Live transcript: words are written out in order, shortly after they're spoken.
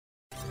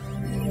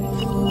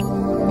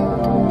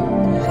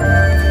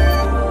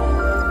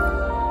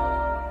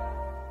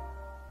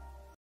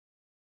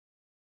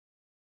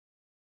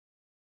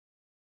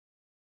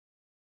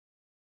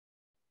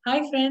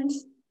Hi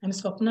friends, I'm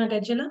Swapna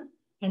Gajjala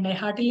and I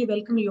heartily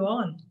welcome you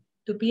all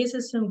to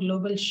PSSM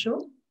Global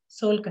Show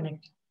Soul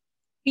Connect.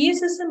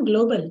 PSSM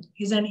Global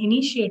is an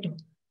initiative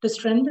to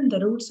strengthen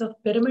the roots of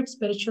Pyramid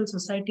Spiritual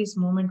Society's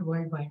movement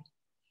worldwide.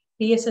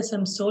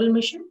 PSSM Soul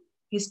Mission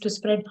is to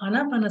spread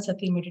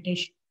Anapanasati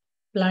meditation,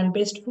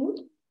 plant-based food,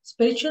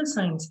 spiritual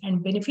science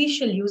and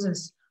beneficial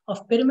uses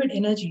of pyramid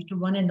energy to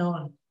one and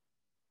all.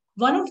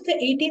 One of the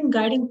 18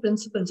 guiding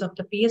principles of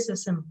the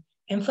PSSM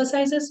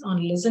emphasizes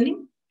on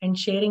listening and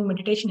sharing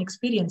meditation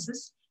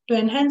experiences to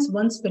enhance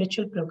one's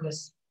spiritual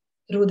progress.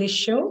 Through this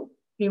show,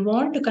 we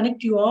want to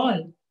connect you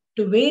all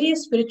to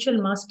various spiritual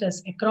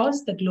masters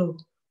across the globe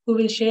who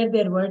will share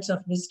their words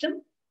of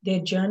wisdom, their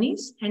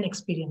journeys, and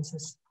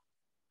experiences.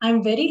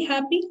 I'm very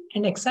happy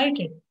and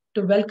excited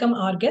to welcome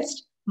our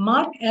guest,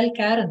 Marc L.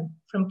 Caron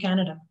from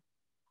Canada.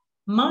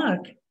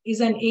 Mark is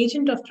an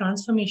agent of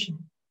transformation,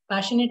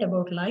 passionate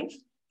about life,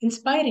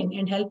 inspiring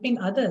and helping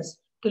others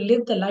to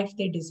live the life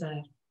they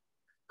desire.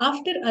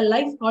 After a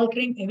life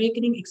altering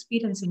awakening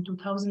experience in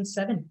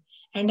 2007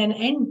 and an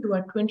end to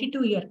a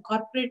 22-year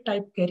corporate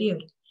type career,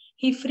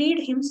 he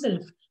freed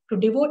himself to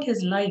devote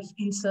his life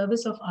in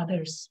service of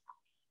others.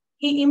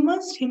 He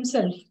immersed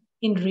himself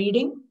in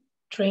reading,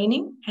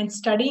 training, and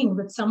studying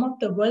with some of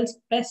the world's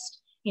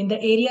best in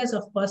the areas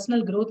of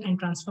personal growth and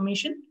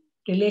transformation,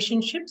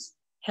 relationships,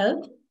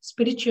 health,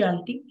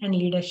 spirituality, and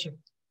leadership.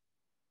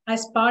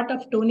 As part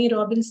of Tony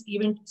Robbins'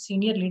 event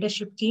senior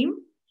leadership team,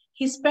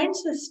 he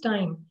spends his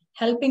time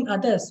helping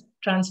others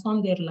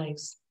transform their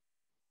lives.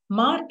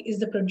 Mark is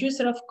the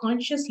producer of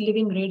Conscious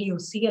Living Radio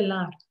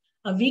CLR,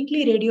 a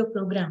weekly radio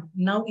program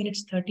now in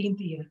its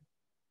 13th year.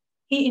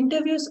 He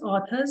interviews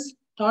authors,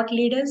 thought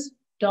leaders,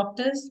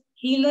 doctors,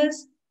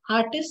 healers,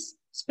 artists,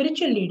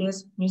 spiritual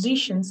leaders,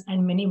 musicians,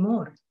 and many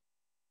more.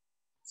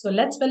 So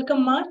let's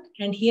welcome Mark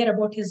and hear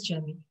about his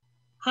journey.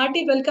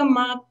 Hearty welcome,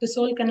 Mark, to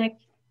Soul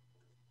Connect.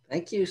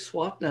 Thank you,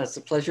 Swapna. It's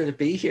a pleasure to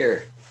be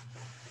here.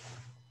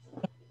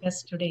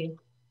 Yes, today.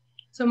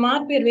 So,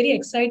 Mark, we're very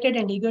excited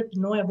and eager to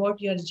know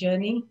about your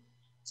journey.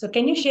 So,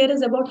 can you share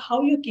us about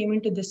how you came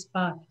into this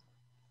path?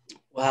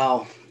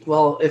 Wow.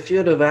 Well, if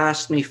you'd have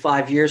asked me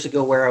 5 years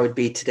ago where I would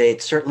be today,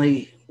 it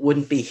certainly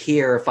wouldn't be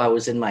here if I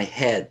was in my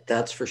head.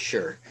 That's for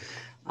sure.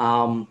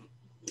 Um,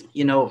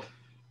 you know,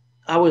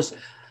 I was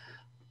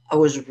I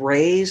was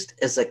raised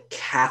as a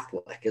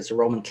Catholic, as a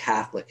Roman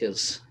Catholic,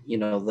 as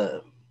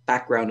the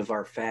background of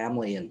our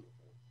family, and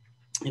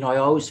I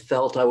always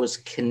felt I was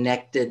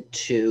connected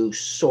to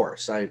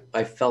source.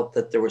 I felt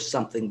that there was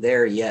something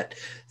there, yet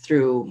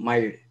through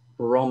my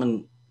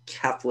Roman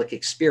Catholic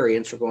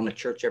experience, or going to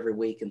church every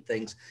week and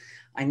things,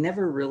 I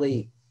never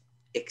really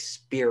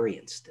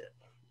experienced it.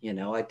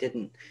 I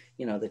didn't,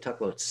 they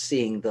talk about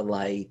seeing the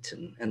light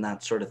and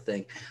that sort of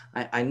thing.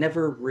 I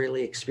never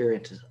really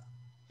experienced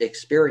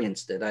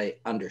it. I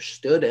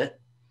understood it.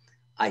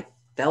 I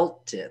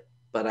felt it,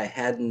 but I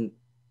hadn't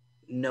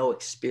no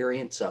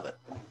experience of it.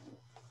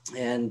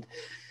 And,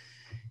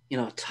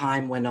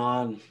 time went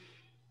on,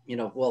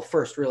 well,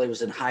 first really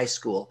was in high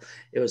school.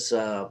 It was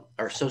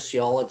our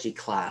sociology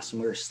class,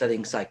 and we were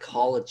studying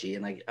psychology.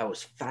 And I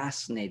was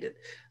fascinated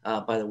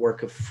by the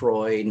work of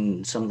Freud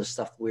and some of the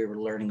stuff we were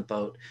learning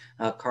about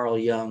Carl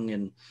Jung.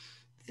 And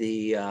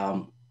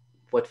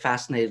what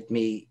fascinated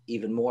me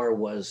even more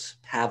was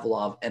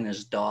Pavlov and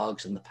his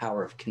dogs and the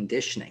power of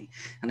conditioning.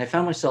 And I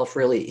found myself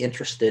really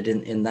interested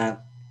in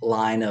that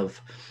line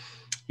of,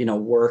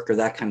 work or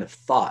that kind of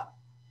thought.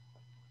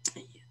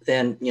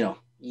 Then,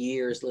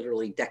 years,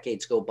 literally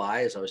decades go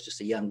by as I was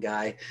just a young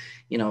guy,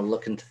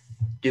 looking to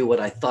do what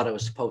I thought I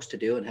was supposed to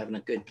do and having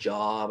a good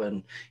job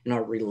and,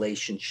 a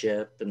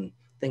relationship and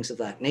things of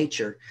that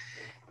nature.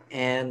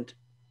 And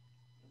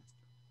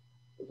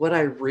what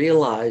I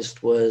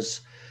realized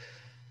was,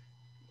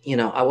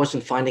 I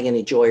wasn't finding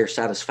any joy or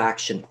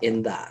satisfaction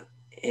in that.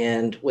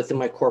 And within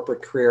my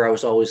corporate career, I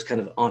was always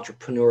kind of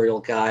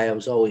entrepreneurial guy. I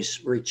was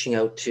always reaching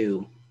out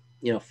to,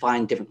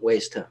 find different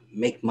ways to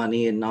make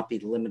money and not be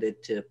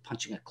limited to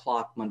punching a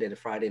clock Monday to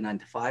Friday, 9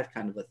 to 5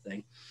 kind of a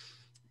thing.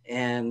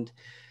 And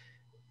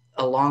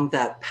along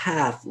that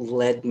path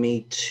led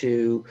me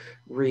to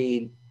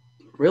read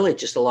really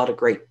just a lot of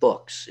great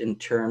books in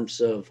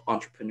terms of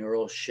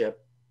entrepreneurship,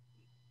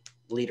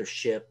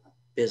 leadership,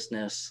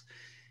 business,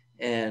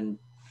 and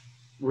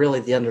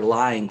really the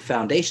underlying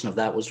foundation of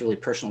that was really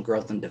personal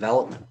growth and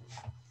development.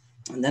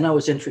 And then I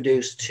was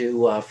introduced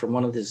to, from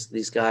one of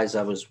these guys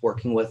I was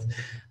working with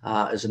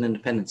as an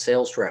independent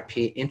sales rep.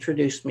 He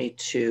introduced me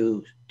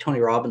to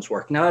Tony Robbins'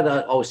 work. Now, I'd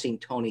always seen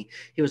Tony.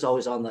 He was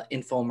always on the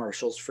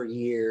infomercials for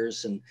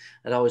years, and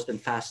I'd always been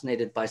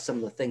fascinated by some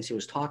of the things he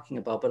was talking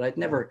about, but I'd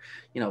never,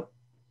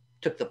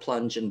 took the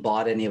plunge and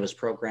bought any of his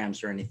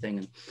programs or anything.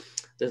 And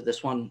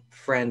this one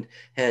friend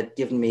had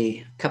given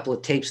me a couple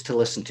of tapes to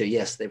listen to.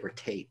 Yes, they were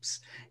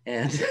tapes.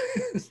 And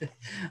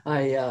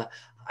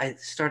I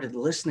started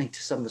listening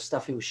to some of the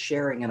stuff he was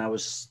sharing, and I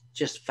was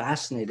just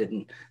fascinated.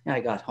 And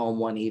I got home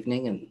one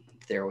evening and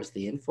there was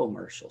the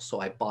infomercial. So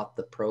I bought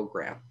the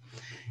program.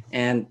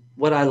 And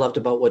what I loved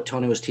about what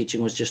Tony was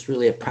teaching was just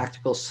really a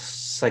practical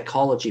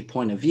psychology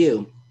point of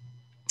view.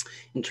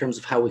 in terms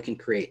of how we can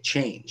create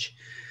change.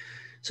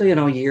 So, you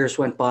know, years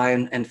went by,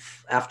 and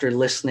after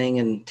listening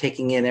and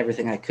taking in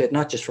everything I could,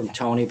 not just from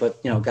Tony, but,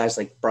 you know, guys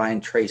like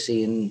Brian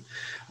Tracy and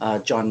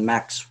John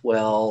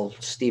Maxwell,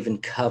 Stephen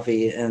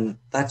Covey, and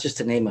that's just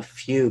to name a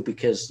few,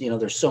 because, you know,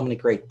 there's so many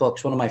great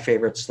books. One of my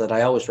favorites that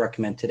I always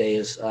recommend today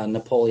is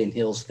Napoleon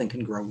Hill's Think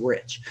and Grow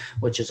Rich,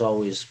 which is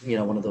always, you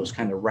know, one of those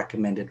kind of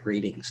recommended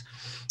readings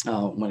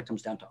when it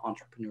comes down to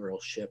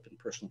entrepreneurship and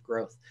personal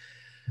growth.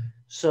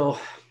 So,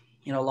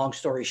 you know, long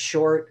story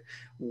short,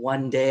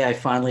 one day I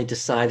finally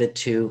decided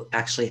to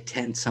actually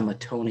attend some of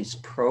Tony's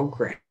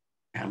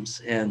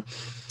programs. And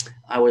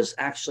it was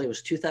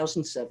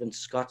 2007,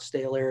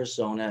 Scottsdale,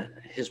 Arizona,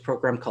 his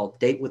program called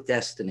Date with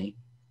Destiny.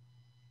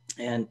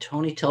 And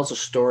Tony tells a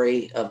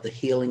story of the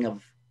healing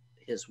of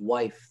his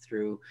wife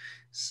through,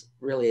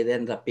 really, it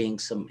ended up being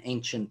some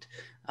ancient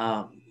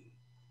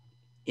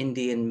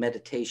Indian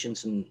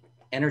meditations and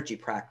energy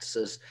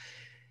practices.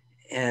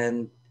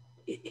 And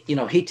you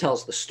know, he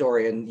tells the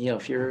story, and, you know,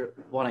 if you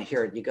want to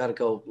hear it, you got to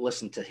go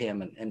listen to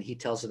him. And he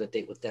tells it at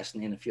Date with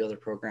Destiny and a few other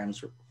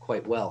programs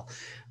quite well.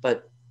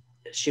 But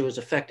she was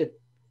affected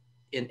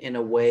in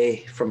a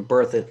way from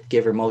birth that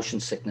gave her motion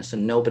sickness,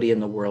 and nobody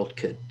in the world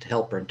could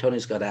help her. And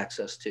Tony's got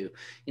access to,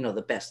 you know,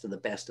 the best of the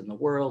best in the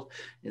world,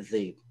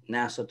 the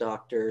NASA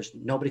doctors.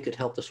 Nobody could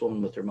help this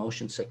woman with her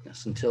motion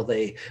sickness until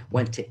they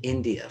went to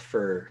India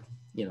for,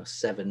 you know,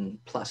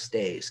 7+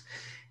 days.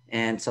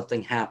 And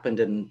something happened,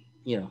 and,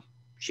 you know,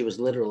 she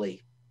was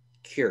literally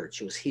cured.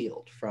 She was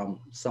healed from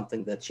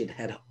something that she'd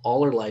had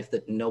all her life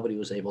that nobody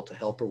was able to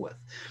help her with.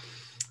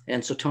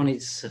 And so Tony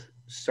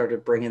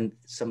started bringing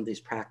some of these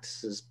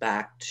practices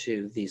back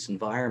to these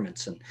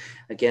environments. And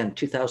again,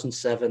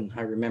 2007,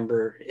 I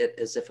remember it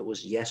as if it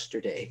was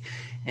yesterday.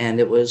 And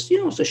it was, you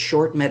know, it was a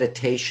short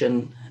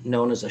meditation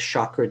known as a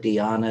chakra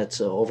dhyana. It's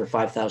over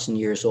 5,000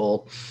 years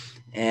old.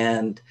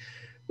 And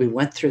we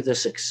went through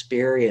this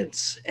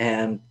experience,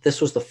 and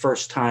this was the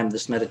first time,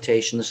 this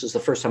meditation, this is the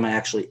first time I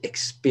actually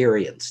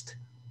experienced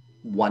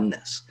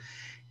oneness.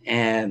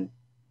 And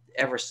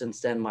ever since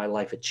then, my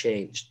life had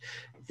changed.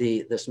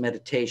 This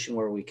meditation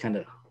where we kind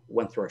of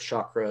went through our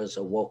chakras,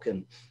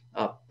 awoken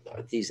up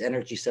these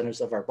energy centers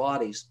of our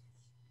bodies.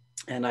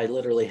 And I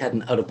literally had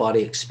an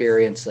out-of-body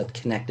experience that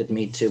connected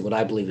me to what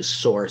I believe is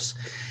source.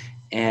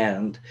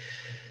 And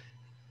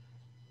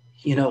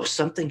you know,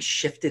 something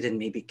shifted in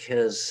me,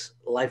 because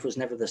life was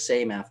never the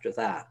same after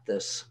that.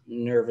 This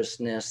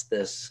nervousness,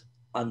 this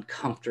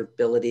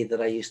uncomfortability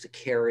that I used to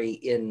carry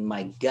in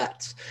my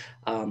guts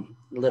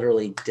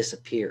literally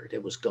disappeared.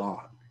 It was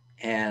gone.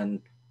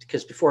 And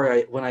because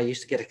before, when I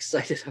used to get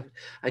excited,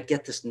 I'd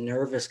get this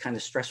nervous kind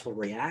of stressful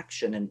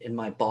reaction in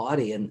my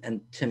body. And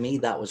to me,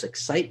 that was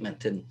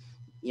excitement. And,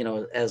 you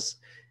know, as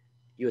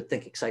you would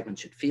think excitement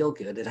should feel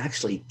good, it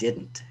actually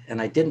didn't. And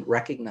I didn't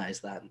recognize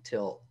that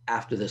until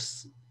after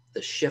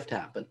the shift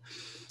happened,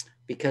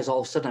 because all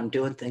of a sudden I'm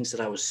doing things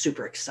that I was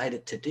super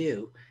excited to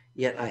do,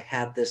 yet I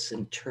had this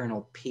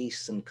internal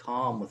peace and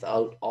calm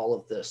without all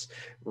of this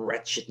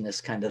wretchedness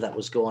kind of that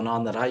was going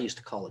on that I used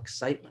to call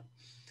excitement.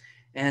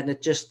 And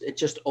it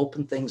just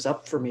opened things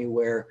up for me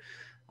where,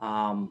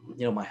 you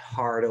know, my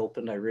heart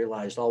opened. I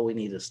realized all we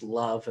need is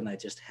love. And I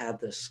just had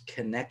this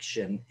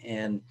connection,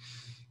 and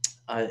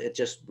it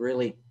just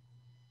really,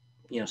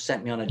 you know,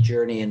 sent me on a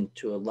journey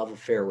into a love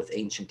affair with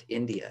ancient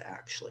India,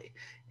 actually.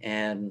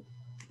 And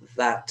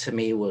that to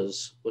me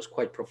was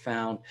quite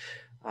profound.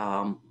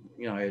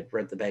 You know, I had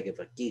read the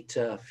Bhagavad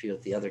Gita, a few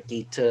of the other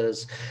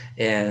Gitas,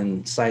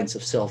 and Science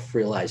of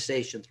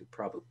Self-Realization through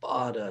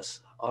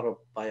Prabhupada's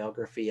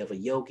autobiography of a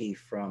yogi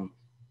from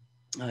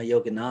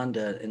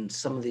Yogananda, and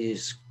some of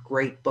these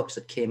great books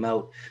that came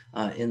out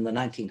in the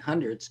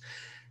 1900s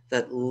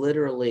that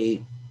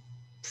literally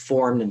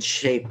formed and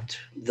shaped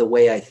the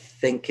way I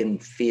think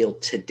and feel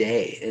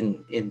today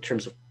in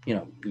terms of, you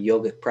know,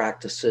 yogic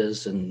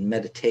practices and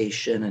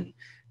meditation and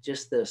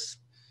just this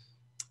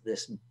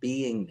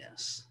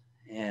beingness.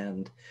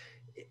 And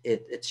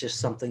it's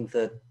just something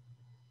that,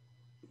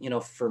 you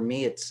know, for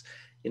me, it's,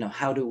 you know,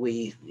 how do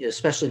we,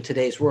 especially in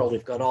today's world,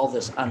 we've got all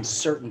this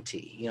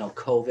uncertainty, you know,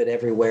 COVID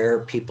everywhere.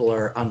 People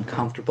are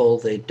uncomfortable.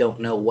 They don't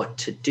know what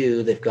to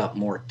do. They've got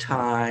more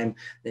time.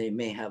 They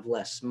may have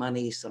less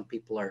money. Some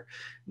people are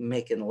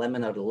making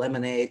lemon out of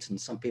lemonades, and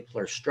some people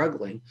are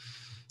struggling.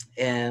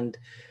 And,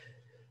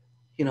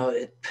 you know,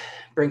 it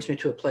brings me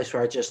to a place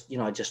where I just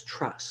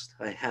trust.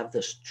 I have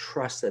this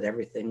trust that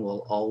everything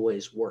will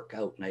always work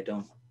out, and I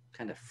don't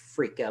kind of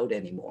freak out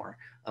anymore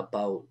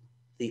about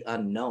the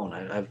unknown.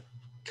 I've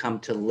come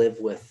to live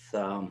with,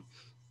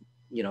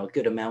 you know, a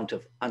good amount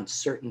of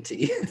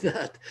uncertainty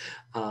that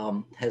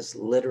has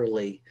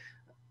literally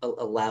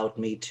allowed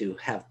me to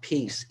have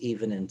peace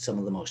even in some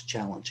of the most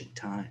challenging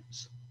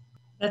times.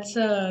 That's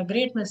a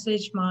great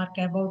message, Marc,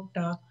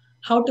 about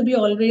how to be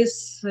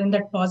always in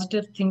that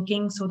positive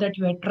thinking so that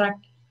you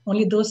attract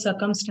only those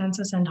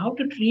circumstances, and how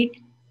to treat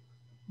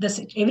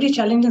every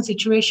challenging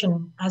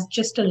situation as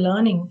just a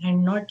learning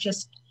and not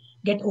just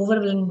get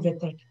overwhelmed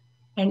with it.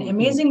 And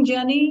amazing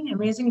journey,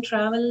 amazing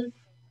travel.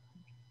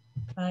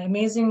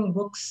 amazing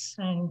books,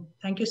 and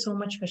thank you so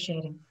much for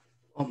sharing.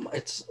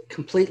 It's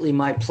completely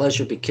my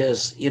pleasure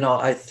because,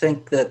 I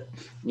think that,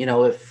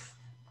 if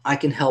I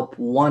can help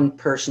one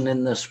person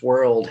in this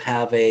world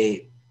have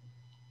a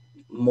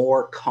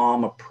more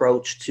calm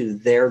approach to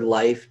their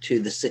life, to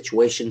the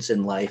situations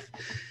in life,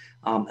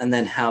 and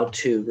then how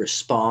to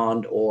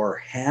respond or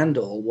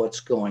handle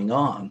what's going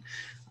on,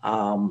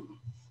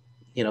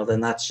 then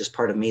that's just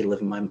part of me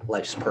living my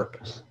life's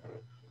purpose.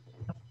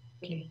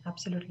 Absolutely,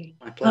 absolutely.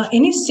 My pleasure.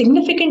 Any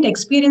significant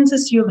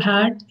experiences you've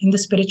had in the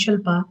spiritual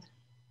path?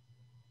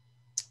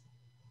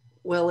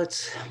 Well,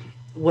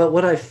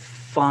 what I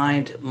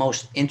find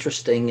most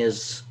interesting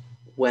is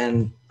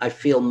when I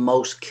feel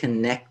most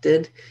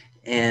connected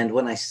and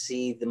when I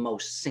see the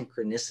most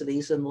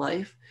synchronicities in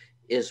life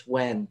is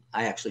when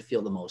I actually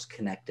feel the most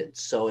connected.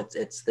 So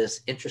it's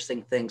this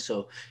interesting thing.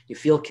 So you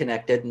feel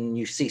connected and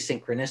you see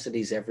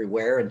synchronicities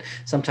everywhere. And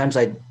sometimes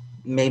I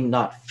may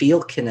not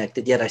feel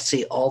connected, yet I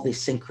see all these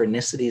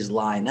synchronicities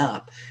line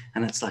up.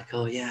 And it's like,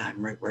 oh yeah,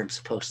 I'm right where I'm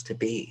supposed to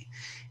be.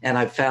 And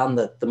I've found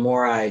that the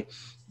more I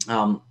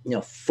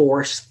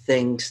force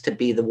things to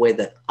be the way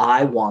that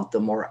I want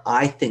them or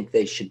I think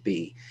they should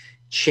be,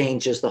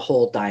 changes the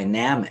whole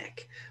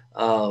dynamic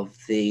of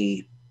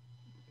the,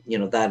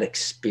 that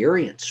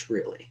experience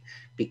really,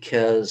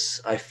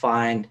 because I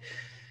find,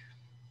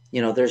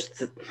 there's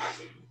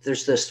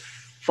this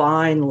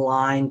fine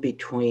line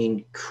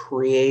between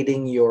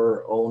creating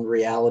your own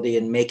reality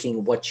and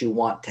making what you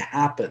want to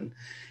happen,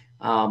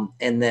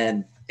 and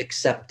then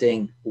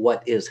accepting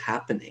what is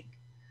happening.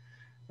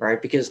 Right?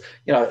 Because,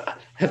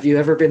 have you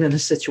ever been in a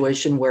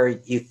situation where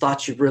you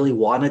thought you really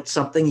wanted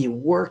something? You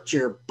worked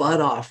your butt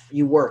off.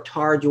 You worked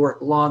hard. You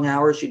worked long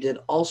hours. You did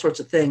all sorts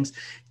of things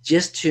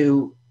just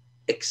to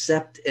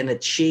accept and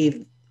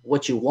achieve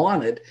what you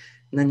wanted.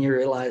 And then you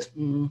realize,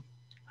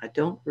 I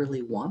don't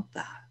really want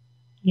that.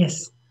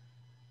 Yes.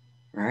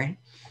 Right?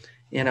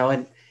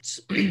 And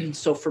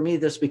so for me,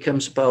 this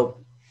becomes about,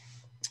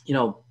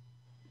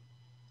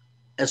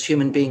 as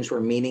human beings,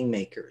 we're meaning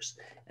makers.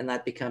 And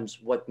that becomes,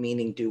 what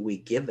meaning do we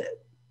give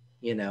it?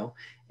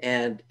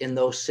 And in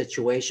those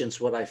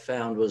situations, what I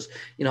found was,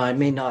 I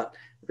may not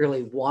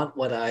really want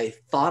what I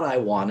thought I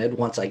wanted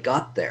once I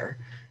got there.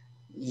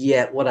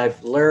 Yet what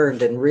I've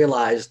learned and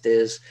realized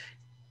is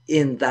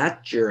in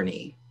that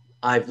journey,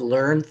 I've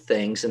learned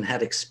things and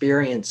had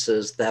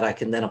experiences that I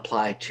can then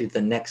apply to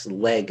the next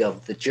leg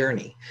of the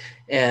journey.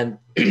 And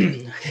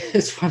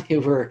it's funny,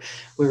 we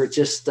were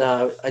just,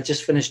 I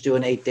just finished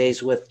doing 8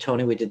 days with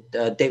Tony. We did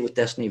Date with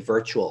Destiny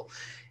virtual.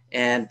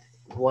 And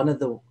one of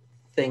the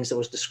things that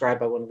was described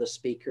by one of the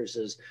speakers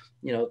is,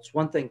 it's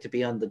one thing to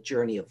be on the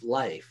journey of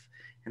life,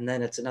 and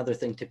then it's another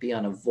thing to be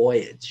on a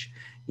voyage,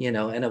 and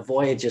a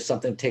voyage is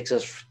something that takes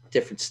us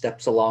different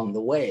steps along the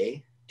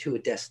way to a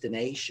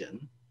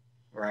destination,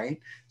 right?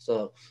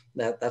 So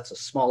that's a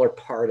smaller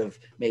part of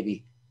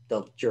maybe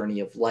the journey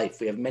of life.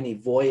 We have many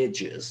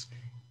voyages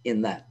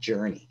in that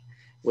journey,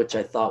 which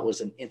I thought was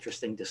an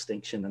interesting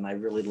distinction. And I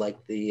really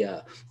liked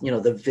the,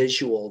 the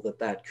visual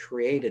that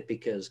created,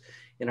 because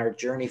in our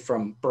journey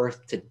from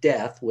birth to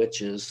death,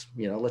 which is,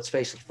 let's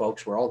face it,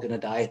 folks, we're all going to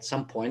die at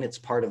some point. It's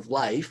part of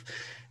life.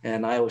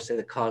 And I always say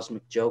the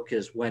cosmic joke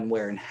is when,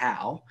 where, and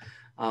how.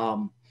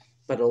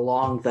 But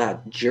along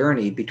that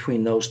journey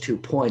between those 2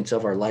 points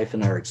of our life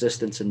and our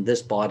existence in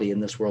this body, in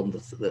this world,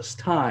 and this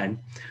time,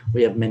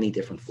 we have many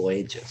different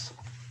voyages.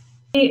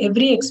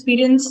 Every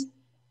experience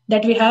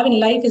that we have in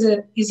life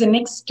is a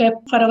next step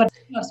for our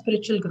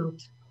spiritual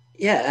growth.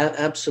 Yeah,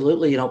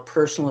 absolutely.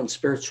 Personal and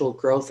spiritual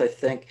growth, I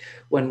think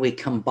when we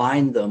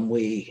combine them,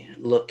 we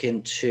look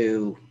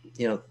into,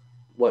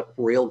 what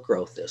real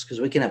growth is, because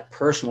we can have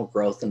personal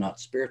growth and not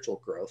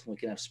spiritual growth. And we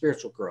can have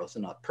spiritual growth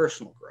and not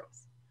personal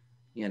growth,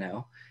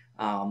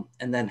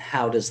 and then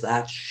how does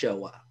that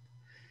show up?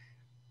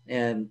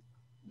 And,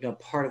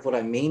 part of what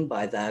I mean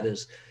by that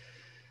is,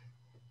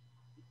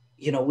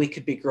 we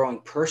could be growing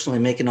personally,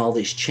 making all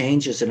these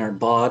changes in our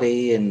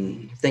body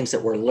and things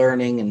that we're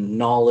learning and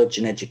knowledge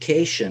and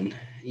education,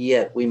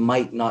 yet we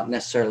might not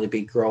necessarily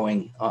be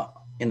growing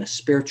in a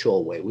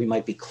spiritual way. We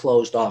might be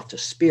closed off to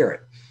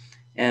spirit.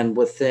 And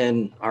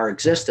within our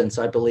existence,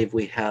 I believe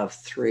we have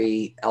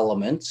 3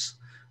 elements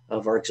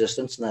of our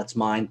existence, and that's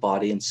mind,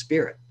 body, and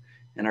spirit.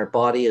 And our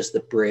body is the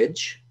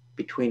bridge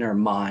between our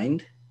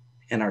mind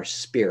and our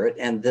spirit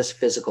and this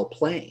physical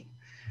plane,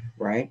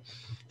 right?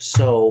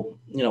 So,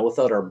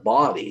 without our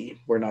body,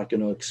 we're not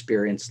going to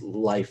experience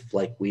life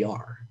like we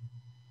are,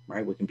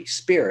 right? We can be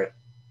spirit,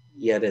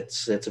 yet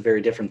it's a very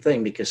different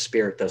thing, because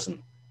spirit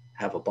doesn't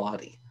have a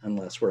body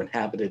unless we're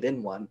inhabited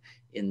in one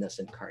in this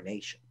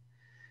incarnation.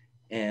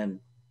 And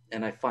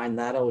I find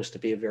that always to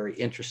be a very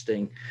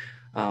interesting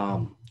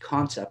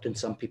concept, and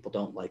some people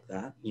don't like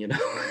that.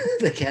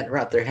 They can't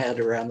wrap their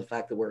head around the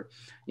fact that we're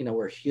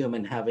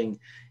human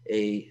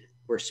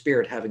we're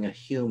spirit having a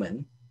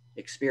human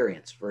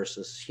experience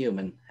versus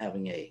human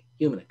having a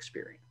human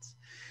experience.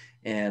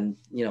 And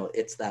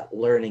it's that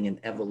learning and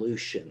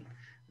evolution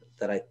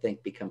that I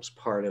think becomes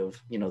part of,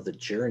 the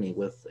journey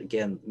with,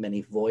 again,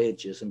 many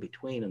voyages in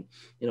between. And,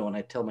 when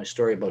I tell my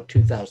story about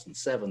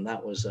 2007,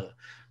 that was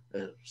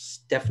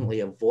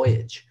definitely a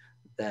voyage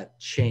that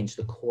changed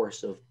the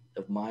course of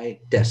my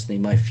destiny,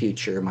 my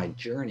future, my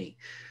journey,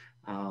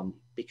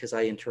 because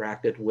I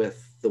interacted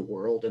with the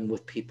world and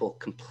with people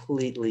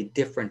completely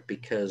different,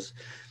 because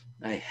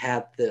I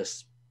had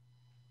this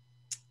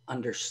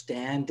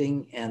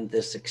understanding and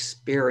this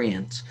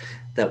experience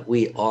that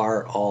we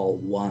are all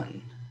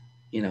one,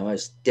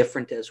 as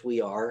different as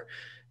we are,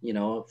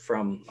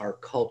 from our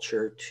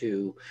culture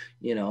to,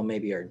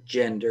 maybe our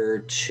gender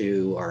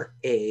to our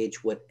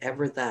age,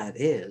 whatever that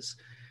is,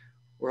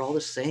 we're all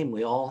the same.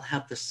 We all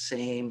have the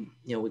same,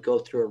 we go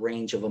through a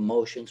range of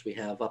emotions. We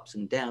have ups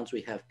and downs.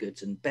 We have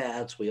goods and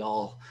bads. We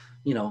all,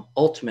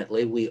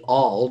 ultimately, we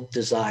all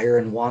desire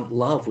and want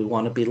love. We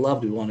want to be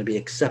loved. We want to be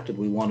accepted.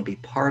 We want to be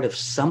part of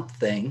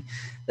something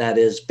that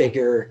is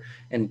bigger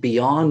and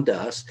beyond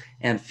us,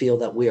 and feel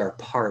that we are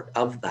part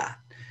of that.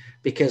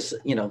 Because,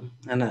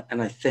 and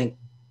I think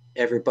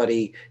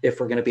everybody, if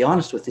we're going to be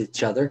honest with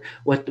each other,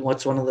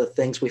 what's one of the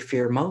things we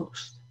fear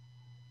most?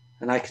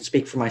 And I can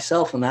speak for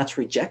myself, and that's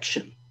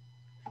rejection,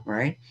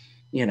 right?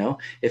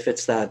 If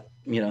it's that,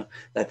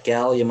 that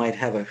gal you might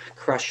have a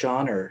crush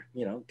on, or,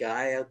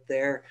 guy out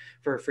there,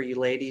 for you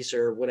ladies,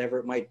 or whatever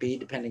it might be,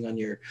 depending on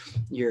your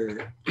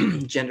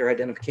gender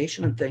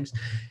identification and things,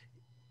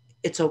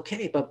 it's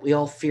okay. But we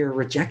all fear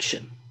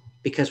rejection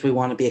because we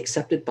want to be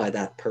accepted by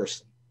that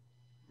person,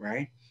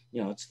 right?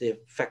 It's the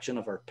affection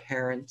of our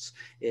parents.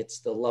 It's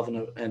the love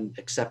and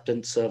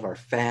acceptance of our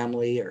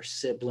family, our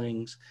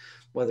siblings,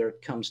 whether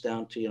it comes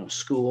down to,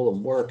 school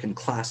and work and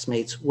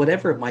classmates,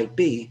 whatever it might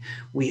be.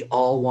 We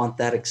all want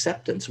that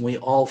acceptance, and we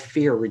all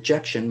fear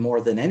rejection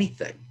more than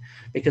anything,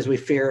 because we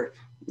fear,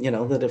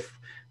 that if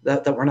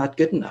that we're not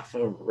good enough,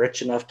 or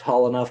rich enough,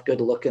 tall enough,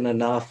 good looking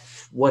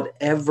enough,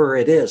 whatever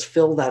it is,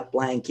 fill that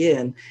blank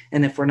in.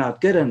 And if we're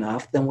not good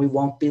enough, then we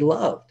won't be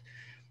loved,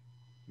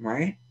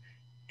 right?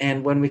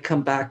 And when we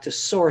come back to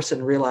source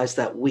and realize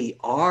that we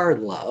are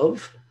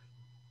love,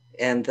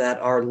 and that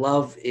our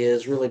love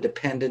is really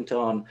dependent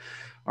on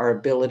our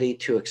ability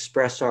to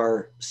express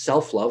our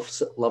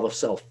self-love, love of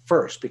self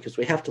first, because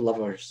we have to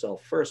love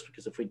ourselves first,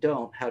 because if we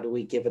don't, how do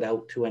we give it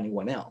out to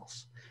anyone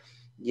else?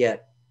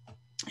 Yet,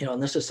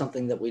 and this is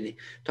something that we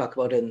talk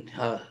about in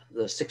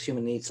the 6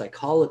 human needs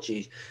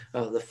psychology.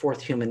 The 4th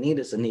human need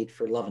is a need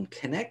for love and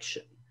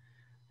connection.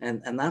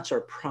 And that's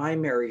our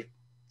primary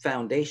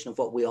foundation of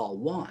what we all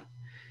want.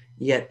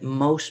 Yet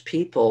most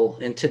people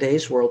in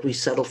today's world, we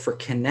settle for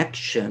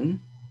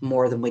connection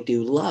more than we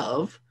do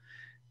love,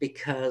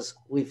 because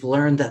we've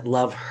learned that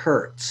love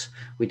hurts.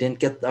 We didn't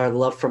get our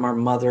love from our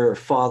mother or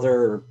father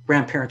or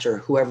grandparents or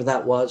whoever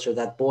that was, or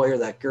that boy or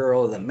that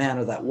girl or that man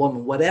or that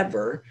woman,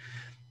 whatever.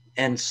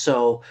 And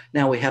so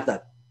now we have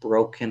that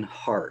broken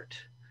heart,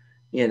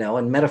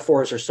 and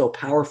metaphors are so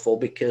powerful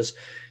because,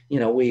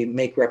 we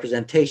make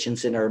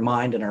representations in our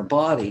mind and our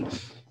body.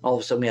 All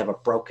of a sudden we have a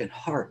broken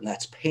heart, and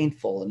that's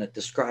painful. And it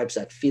describes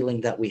that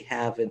feeling that we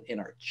have in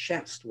our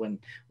chest when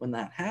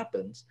that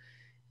happens.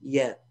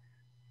 Yet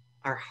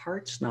our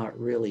heart's not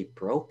really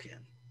broken.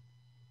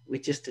 We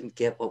just didn't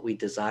get what we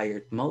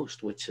desired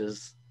most, which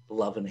is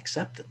love and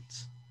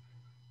acceptance,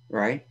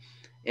 right?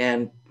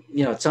 And,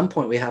 at some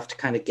point we have to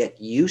kind of get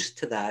used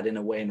to that in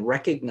a way and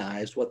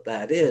recognize what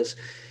that is.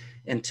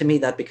 And to me,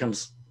 that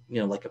becomes,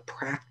 like a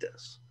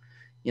practice.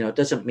 It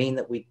doesn't mean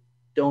that we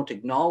don't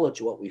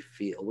acknowledge what we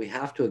feel. We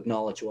have to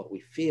acknowledge what we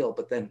feel.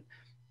 But then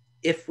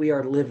if we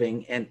are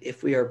living, and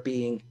if we are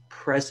being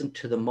present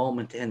to the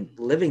moment and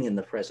living in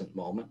the present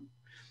moment,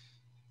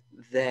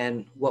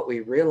 then what we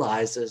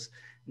realize is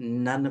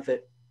none of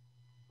it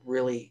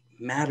really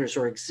matters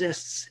or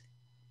exists,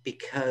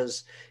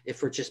 because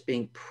if we're just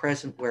being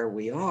present where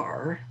we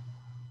are,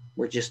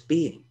 we're just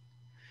being.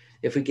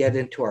 If we get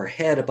into our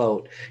head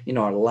about,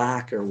 our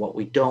lack, or what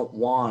we don't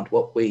want,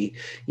 what we,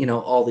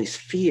 all these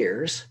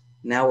fears,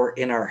 now we're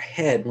in our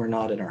head, we're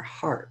not in our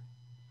heart,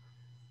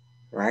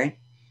 right?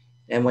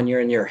 And when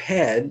you're in your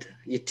head,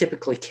 you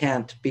typically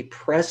can't be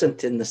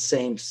present in the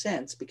same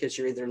sense, because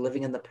you're either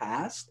living in the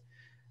past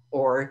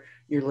or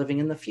you're living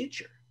in the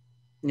future.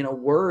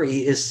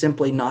 Worry is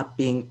simply not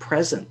being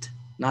present,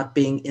 not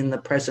being in the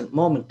present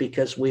moment,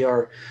 because we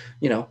are,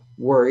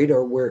 worried,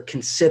 or we're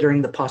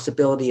considering the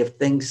possibility of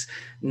things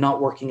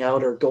not working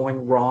out or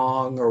going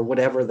wrong or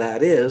whatever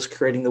that is,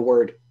 creating the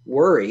word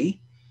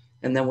worry.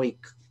 And then we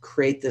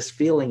create this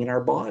feeling in our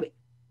body.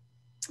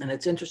 And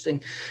it's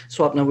interesting,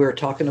 Swapna, we were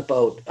talking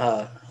about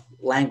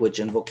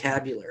language and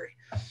vocabulary.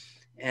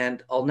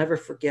 And I'll never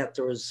forget,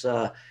 there was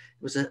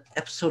it was an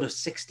episode of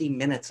 60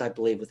 Minutes, I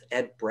believe, with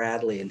Ed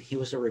Bradley, and he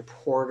was a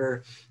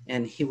reporter,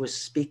 and he was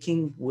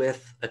speaking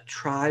with a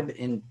tribe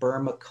in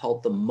Burma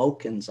called the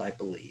Mokans, I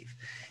believe.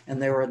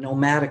 And they were a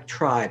nomadic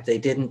tribe. They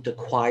didn't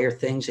acquire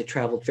things. They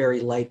traveled very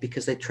light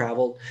because they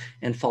traveled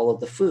and followed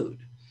the food.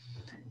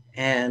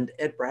 And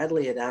Ed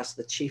Bradley had asked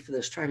the chief of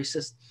this tribe, he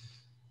says,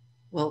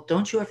 well,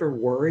 don't you ever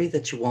worry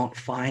that you won't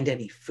find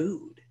any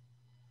food?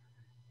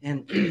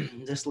 And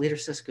this leader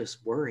says,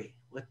 worry?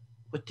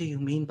 what do you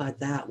mean by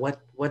that?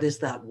 What is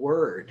that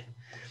word?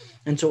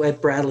 And so Ed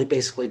Bradley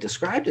basically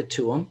described it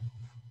to him.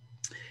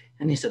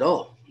 And he said,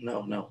 oh,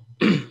 no,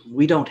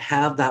 we don't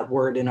have that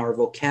word in our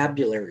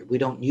vocabulary. We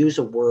don't use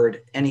a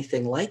word,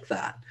 anything like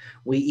that.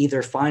 We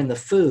either find the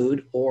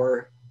food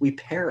or we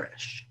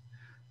perish,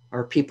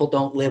 or people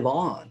don't live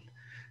on.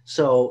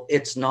 So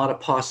it's not a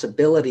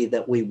possibility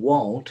that we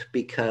won't,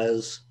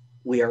 because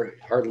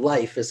our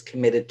life is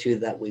committed to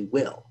that we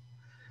will,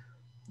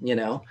 you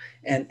know?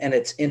 And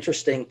it's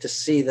interesting to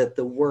see that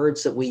the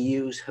words that we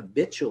use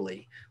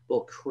habitually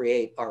will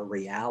create our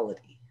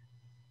reality.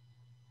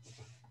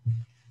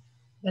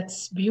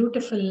 That's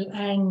beautiful.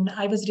 And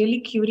I was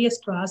really curious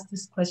to ask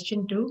this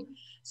question too.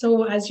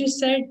 So, as you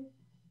said,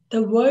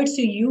 the words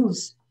you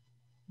use,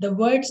 the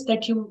words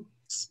that you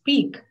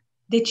speak,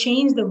 they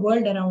change the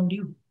world around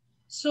you.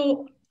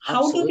 So,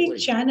 how do we Absolutely.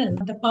 channel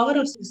the power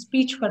of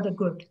speech for the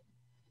good?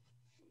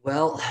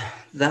 Well,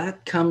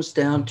 that comes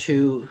down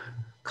to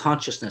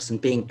consciousness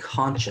and being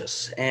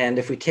conscious. And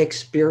if we take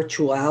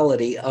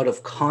spirituality out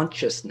of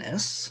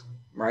consciousness,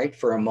 right,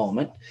 for a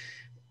moment,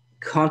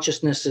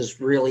 consciousness is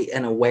really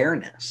an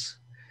awareness.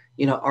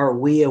 You know, are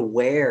we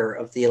aware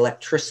of the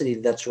electricity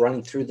that's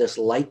running through this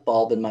light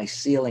bulb in my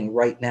ceiling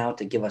right now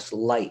to give us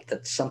light,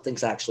 that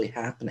something's actually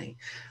happening,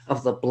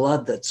 of the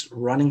blood that's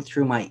running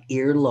through my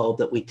earlobe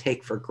that we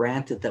take for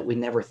granted, that we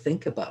never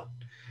think about,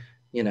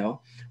 you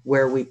know,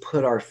 where we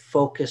put our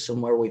focus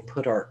and where we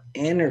put our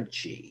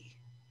energy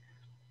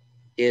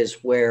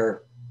is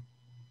where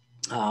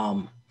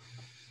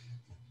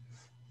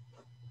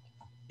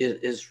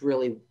is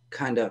really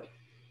kind of,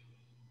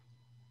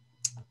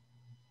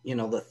 you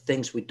know, the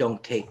things we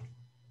don't take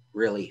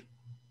really,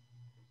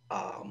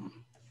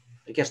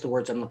 I guess the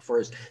words I'm looking for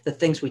is the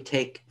things we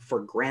take for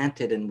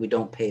granted and we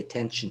don't pay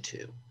attention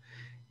to.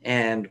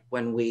 And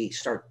when we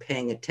start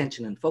paying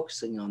attention and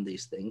focusing on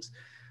these things,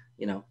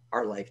 you know,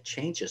 our life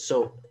changes.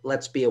 So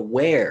let's be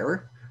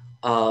aware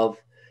of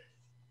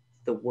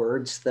the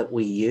words that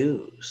we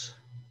use,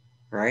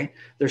 right?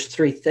 There's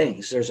three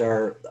things. There's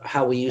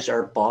how we use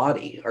our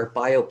body. Our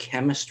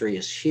biochemistry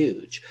is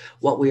huge.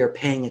 What we are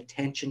paying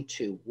attention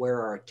to,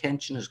 where our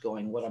attention is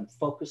going, what I'm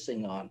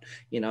focusing on.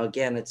 You know,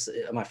 again,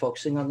 am I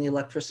focusing on the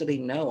electricity?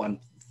 No, I'm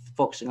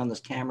focusing on this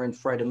camera in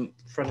front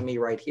of me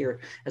right here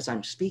as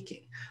I'm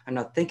speaking. I'm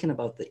not thinking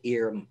about the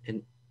ear,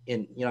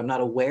 you know, I'm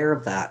not aware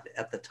of that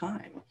at the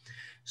time.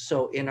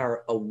 So in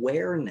our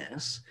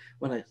awareness,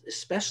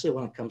 especially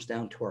when it comes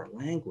down to our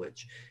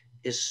language,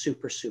 is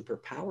super, super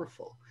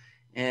powerful.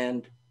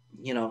 And,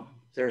 you know,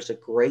 there's a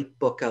great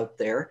book out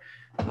there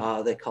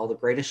they call The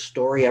Greatest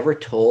Story Ever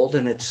Told.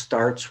 And it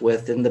starts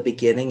with, in the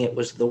beginning, it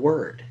was the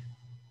Word,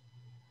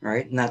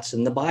 right? And that's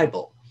in the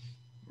Bible,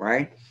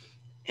 right?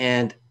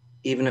 And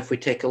even if we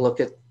take a look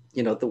at,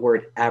 you know, the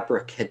word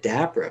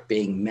abracadabra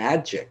being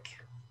magic,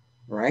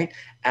 right?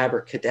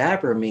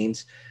 Abracadabra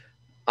means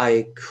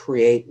I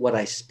create what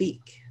I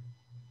speak,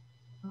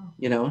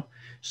 you know?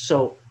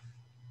 So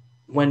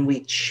when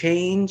we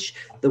change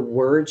the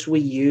words we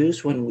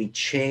use, when we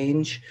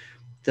change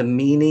the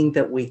meaning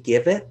that we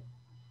give it,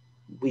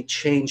 we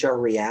change our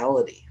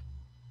reality.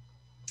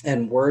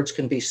 And words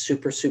can be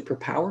super, super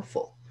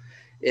powerful.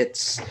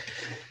 It's,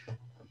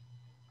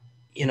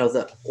 you know,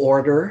 the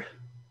order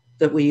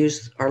that we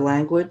use our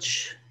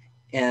language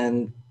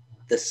and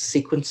the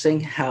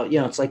sequencing, how, you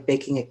know, it's like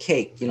baking a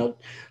cake. You know,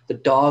 the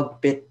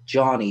dog bit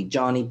Johnny,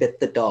 Johnny bit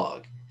the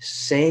dog.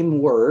 Same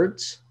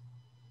words,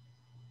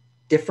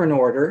 different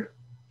order,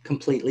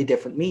 completely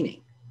different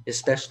meaning,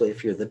 especially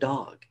if you're the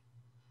dog,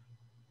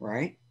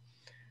 right?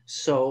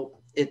 So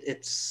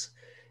it's,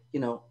 you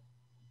know,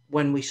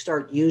 when we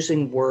start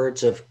using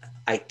words of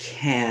I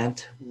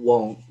can't,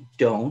 won't,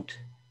 don't,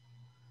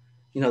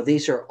 you know,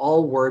 these are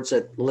all words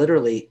that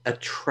literally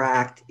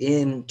attract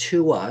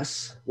into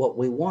us what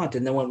we want.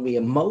 And then when we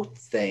emote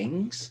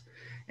things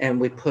and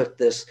we put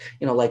this,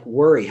 you know, like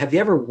worry. Have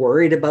you ever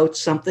worried about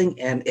something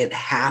and it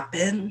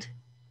happened?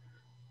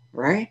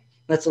 Right?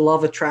 That's a law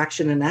of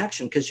attraction in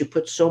action, because you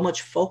put so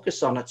much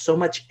focus on it, so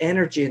much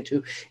energy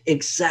into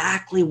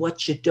exactly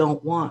what you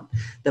don't want,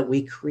 that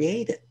we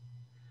create it.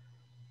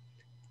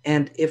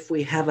 And if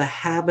we have a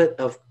habit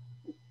of,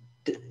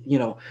 you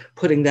know,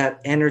 putting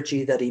that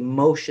energy, that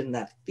emotion,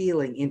 that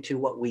feeling into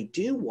what we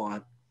do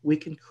want, we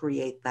can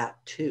create that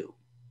too.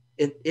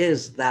 It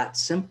is that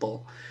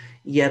simple.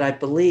 Yet I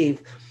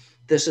believe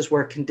this is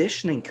where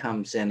conditioning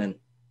comes in. And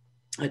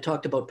I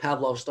talked about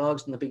Pavlov's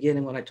dogs in the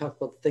beginning when I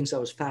talked about the things I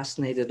was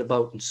fascinated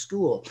about in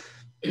school.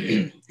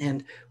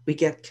 And we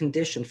get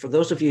conditioned. For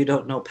those of you who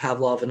don't know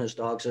Pavlov and his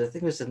dogs, I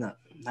think it was in the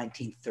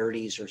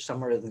 1930s or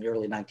somewhere in the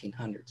early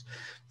 1900s.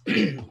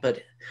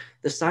 But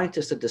the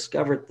scientists had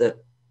discovered that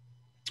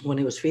when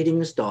he was feeding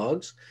his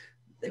dogs,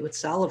 they would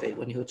salivate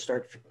when he would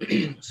start,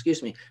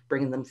 excuse me,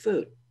 bringing them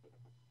food.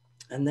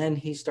 And then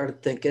he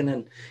started thinking,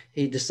 and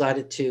he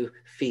decided to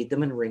feed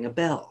them and ring a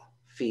bell.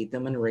 Feed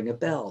them and ring a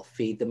bell,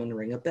 feed them and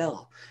ring a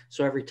bell.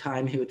 So every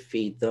time he would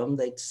feed them,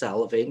 they'd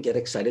salivate and get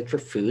excited for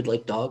food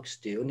like dogs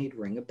do, and he'd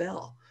ring a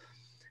bell.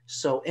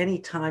 So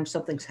anytime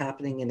something's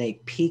happening in a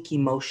peak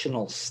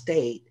emotional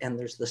state and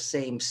there's the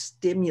same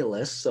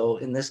stimulus, so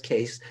in this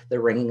case, the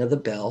ringing of the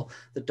bell,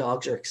 the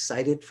dogs are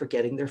excited for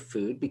getting their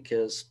food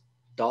because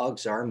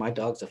my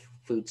dog's a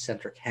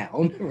food-centric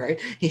hound, right?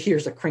 He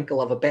hears a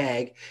crinkle of a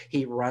bag,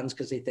 he runs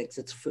because he thinks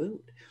it's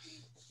food.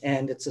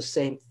 And it's the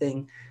same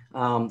thing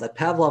that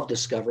Pavlov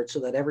discovered, so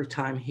that every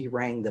time he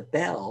rang the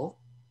bell,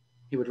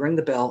 he would ring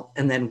the bell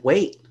and then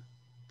wait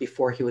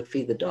before he would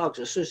feed the dogs.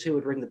 As soon as he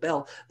would ring the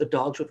bell, the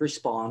dogs would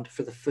respond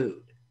for the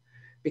food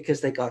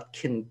because they got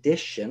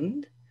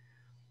conditioned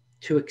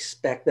to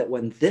expect that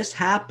when this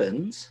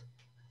happens,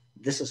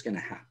 this is going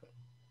to happen.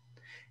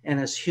 And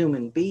as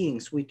human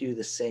beings, we do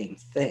the same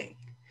thing.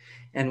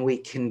 And we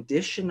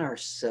condition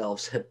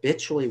ourselves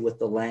habitually with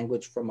the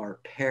language from our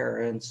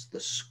parents, the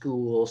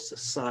school,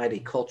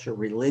 society, culture,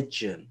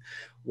 religion,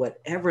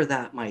 whatever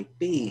that might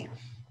be,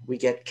 we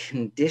get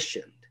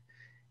conditioned.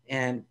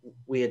 And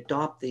we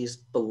adopt these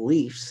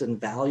beliefs and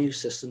value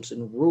systems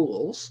and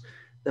rules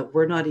that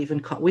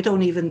we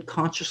don't even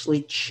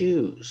consciously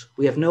choose.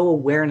 We have no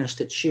awareness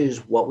to choose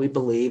what we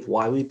believe,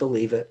 why we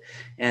believe it,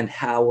 and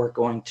how we're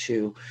going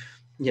to,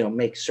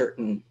 make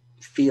certain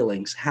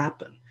feelings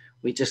happen.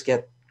 We just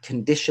get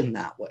conditioned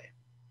that way.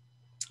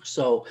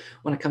 So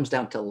when it comes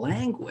down to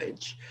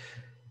language,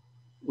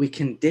 we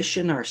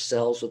condition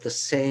ourselves with the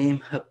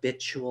same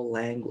habitual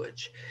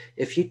language.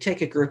 If you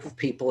take a group of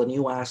people and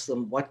you ask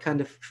them, what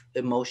kind of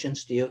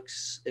emotions do you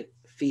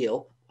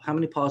feel? How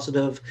many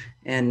positive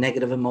and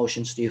negative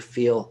emotions do you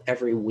feel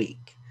every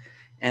week?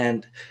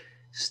 And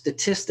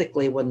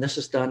statistically, when this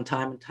is done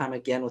time and time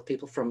again with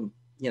people from,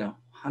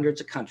 hundreds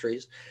of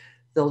countries,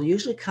 they'll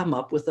usually come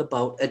up with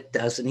about a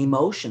dozen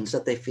emotions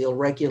that they feel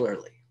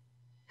regularly.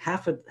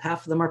 Half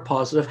of them are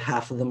positive,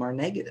 half of them are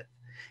negative.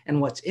 And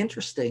what's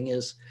interesting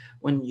is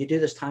when you do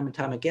this time and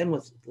time again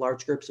with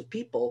large groups of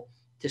people,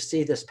 to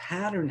see this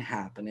pattern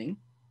happening,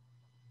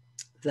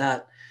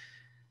 that,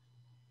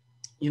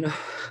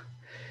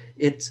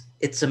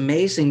 it's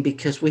amazing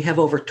because we have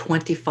over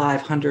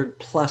 2,500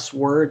 plus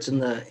words in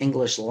the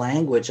English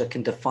language that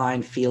can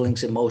define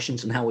feelings,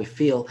 emotions, and how we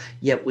feel,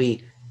 yet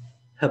we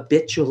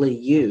habitually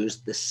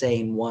use the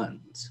same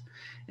ones.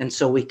 And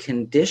so we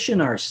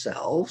condition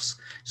ourselves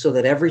so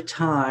that every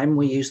time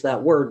we use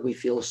that word, we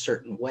feel a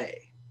certain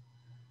way.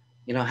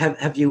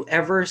 Have you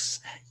ever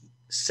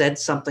said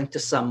something to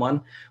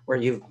someone where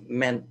you've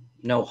meant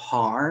no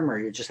harm, or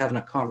you're just having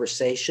a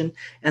conversation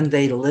and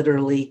they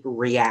literally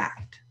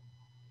react,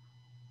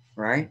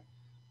 right?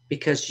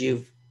 Because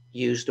you've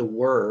used a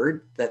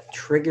word that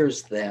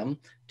triggers them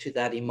to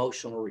that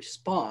emotional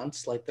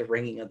response, like the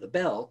ringing of the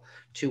bell,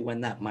 to when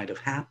that might have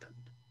happened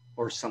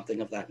or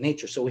something of that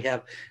nature. So we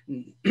have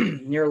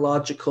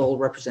neurological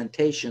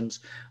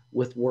representations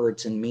with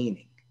words and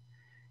meaning.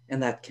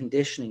 And that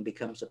conditioning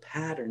becomes a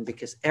pattern,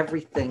 because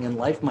everything in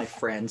life, my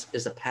friends,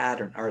 is a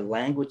pattern. Our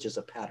language is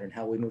a pattern.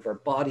 How we move our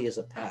body is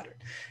a pattern.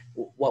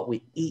 What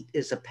we eat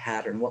is a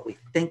pattern. What we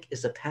think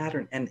is a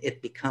pattern, and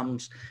it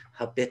becomes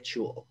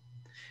habitual.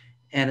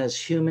 And as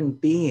human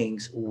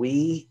beings,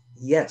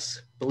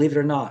 yes, believe it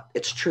or not,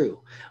 it's true.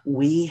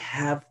 We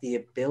have the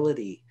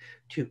ability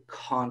to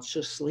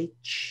consciously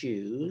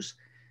choose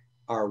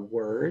our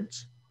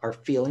words, our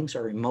feelings,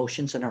 our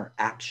emotions, and our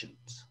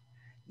actions.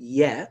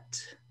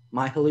 Yet,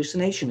 my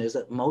hallucination is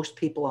that most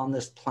people on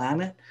this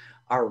planet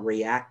are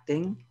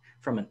reacting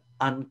from an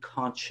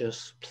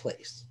unconscious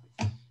place.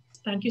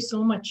 Thank you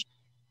so much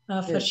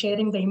for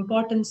sharing the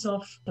importance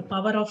of the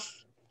power of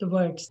the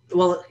words.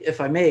 Well,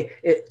 if I may,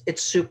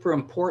 it's super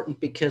important,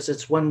 because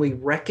it's when we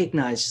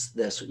recognize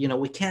this,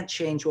 we can't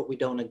change what we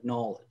don't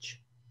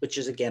acknowledge, which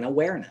is, again,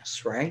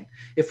 awareness, right?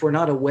 If we're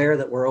not aware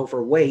that we're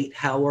overweight,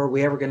 how are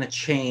we ever going to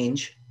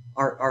change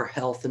our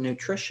health and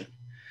nutrition?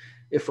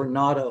 If we're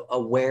not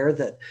aware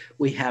that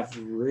we have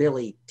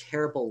really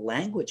terrible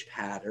language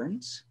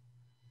patterns,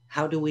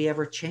 how do we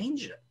ever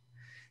change it?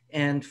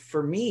 And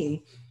for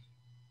me,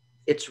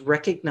 it's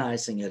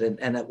recognizing it.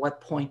 And at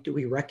what point do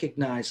we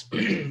recognize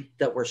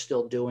that we're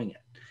still doing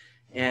it?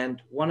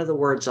 And one of the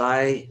words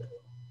I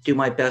do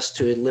my best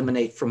to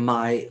eliminate from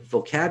my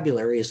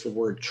vocabulary is the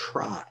word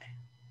try,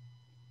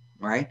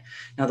 right?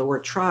 Now, the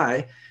word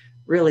try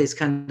really is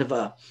kind of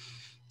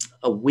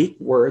a weak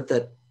word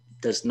that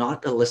does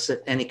not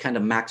elicit any kind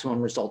of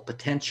maximum result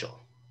potential.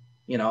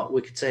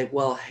 We could say,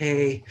 well,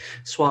 hey,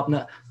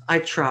 Swapna, I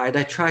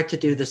tried to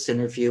do this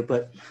interview,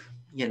 but,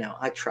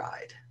 I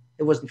tried.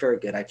 It wasn't very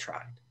good. I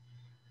tried.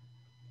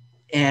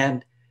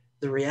 And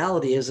the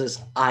reality is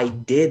I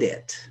did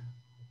it.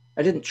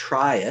 I didn't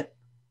try it.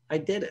 I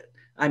did it.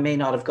 I may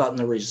not have gotten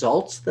the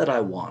results that I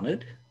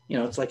wanted.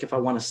 It's like if I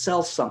want to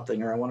sell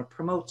something or I want to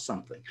promote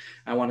something,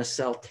 I want to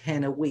sell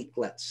 10 a week,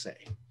 let's say.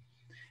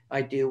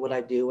 I do what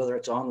I do, whether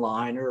it's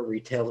online or a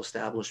retail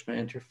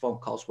establishment or phone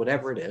calls,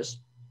 whatever it is,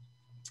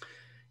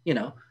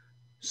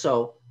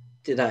 So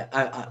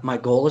my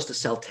goal is to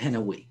sell 10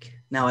 a week.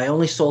 Now I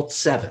only sold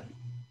 7.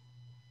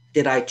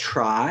 Did I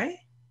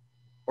try,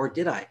 or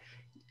did I?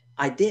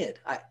 I did.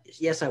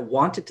 Yes, I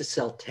wanted to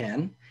sell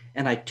 10,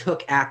 and I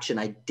took action.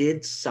 I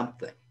did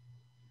something.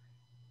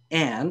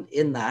 And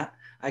in that,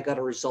 I got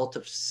a result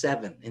of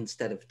 7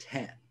 instead of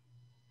 10.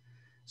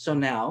 So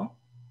now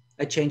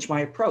I changed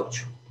my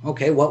approach.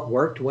 Okay, what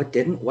worked? What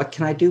didn't? What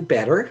can I do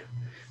better?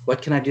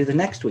 What can I do the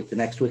next week? The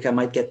next week I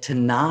might get to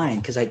 9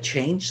 because I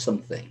changed some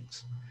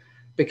things.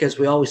 Because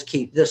we always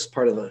keep this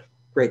part of the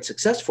great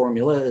success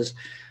formula is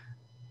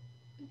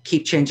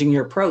keep changing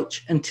your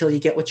approach until you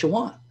get what you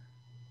want,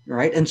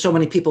 right? And so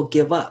many people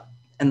give up.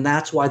 And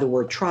that's why the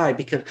word try,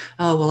 because,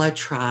 oh, well, I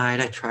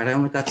tried, I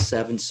only got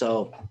 7,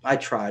 so I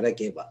tried, I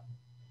gave up,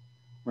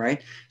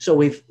 right?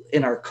 So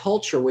in our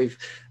culture, we've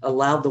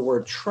allowed the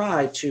word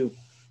try to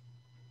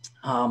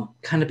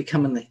kind of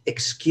become an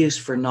excuse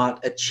for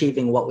not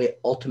achieving what we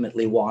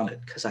ultimately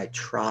wanted, because I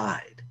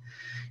tried,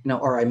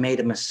 or I made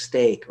a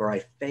mistake, or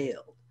I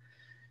failed.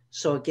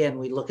 So again,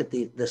 we look at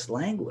this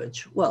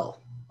language.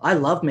 Well, I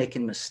love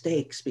making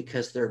mistakes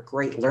because they're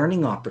great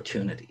learning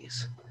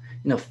opportunities.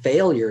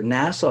 Failure,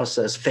 Nassau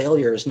says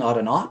failure is not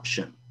an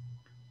option,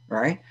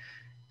 right?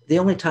 The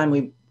only time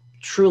we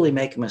truly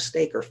make a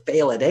mistake or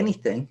fail at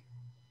anything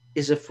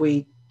is if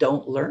we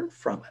don't learn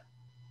from it.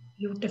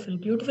 Beautiful,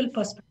 beautiful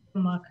perspective,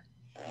 Marc.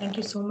 Thank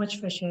you so much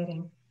for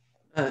sharing.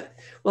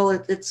 Well,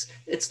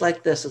 it's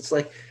like this. It's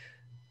like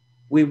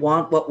we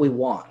want what we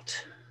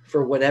want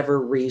for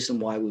whatever reason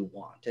why we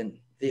want. And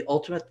the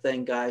ultimate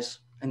thing, guys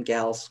and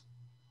gals,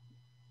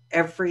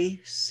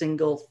 every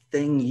single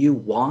thing you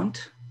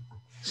want,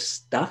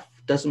 stuff,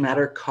 doesn't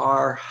matter,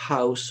 car,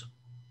 house,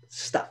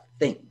 stuff,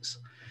 things.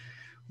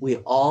 We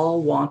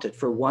all want it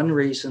for one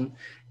reason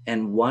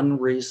and one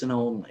reason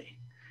only.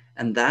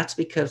 And that's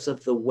because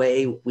of the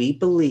way we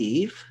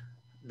believe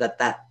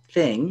that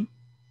thing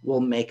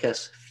will make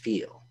us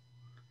feel.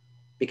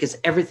 Because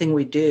everything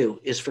we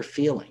do is for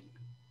feeling.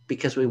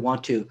 Because we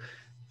want to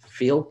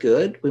feel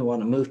good, we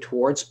want to move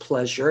towards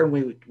pleasure, and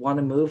we want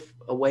to move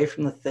away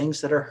from the things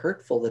that are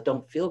hurtful, that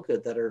don't feel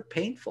good, that are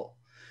painful.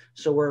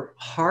 So we're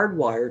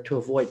hardwired to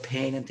avoid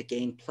pain and to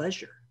gain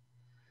pleasure.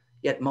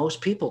 Yet most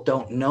people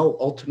don't know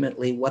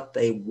ultimately what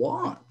they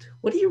want.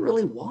 What do you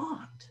really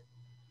want?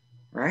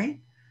 Right?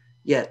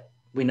 Yet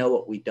we know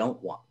what we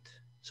don't want.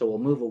 So we'll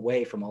move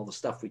away from all the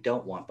stuff we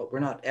don't want, but we're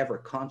not ever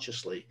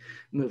consciously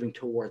moving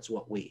towards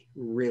what we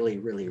really,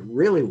 really,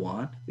 really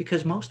want,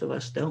 because most of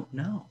us don't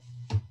know.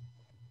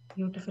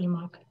 Beautiful,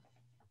 Marc.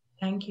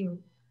 Thank you.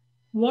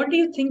 What do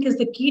you think is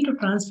the key to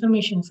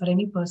transformation for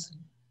any person?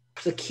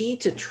 The key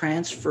to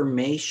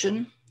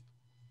transformation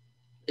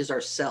is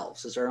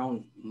ourselves, is our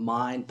own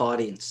mind,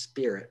 body, and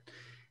spirit.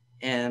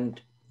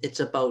 And it's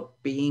about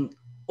being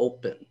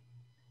open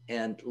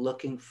and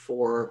looking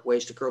for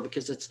ways to grow,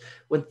 because it's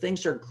when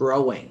things are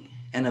growing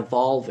and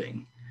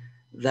evolving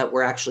that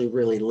we're actually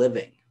really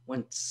living.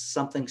 When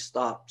something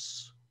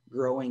stops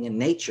growing in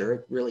nature,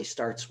 it really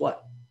starts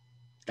what?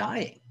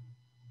 Dying,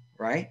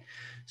 right?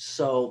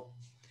 So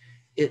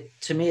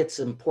to me, it's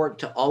important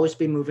to always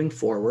be moving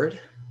forward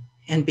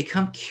and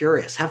become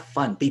curious, have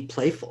fun, be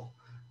playful,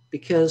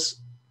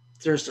 because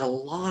there's a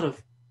lot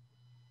of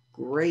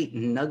great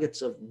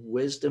nuggets of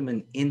wisdom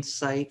and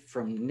insight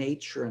from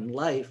nature and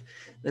life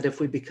that if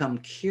we become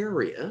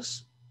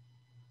curious,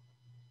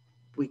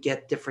 we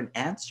get different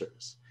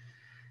answers.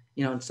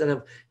 Instead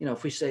of,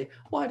 if we say,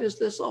 why does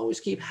this always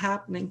keep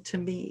happening to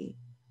me?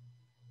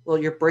 Well,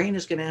 your brain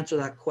is going to answer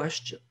that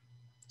question.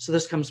 So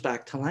this comes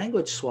back to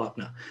language,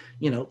 Swapna.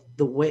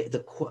 The way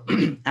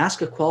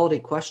ask a quality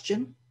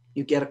question,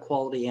 you get a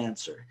quality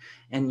answer.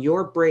 And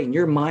your brain,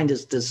 your mind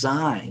is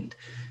designed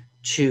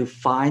to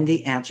find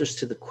the answers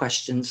to the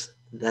questions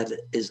that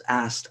is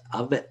asked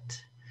of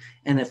it.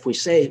 And if we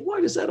say,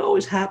 why does that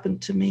always happen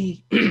to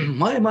me?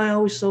 Why am I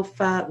always so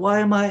fat?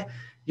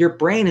 Your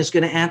brain is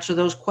going to answer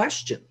those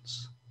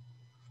questions,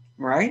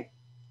 right?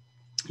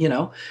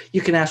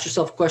 You can ask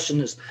yourself a question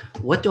is,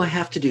 what do I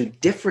have to do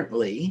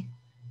differently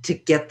to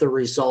get the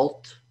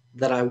result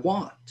that I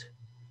want?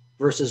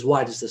 Versus,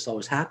 why does this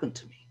always happen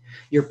to me?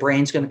 Your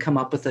brain's going to come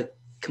up with a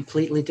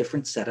completely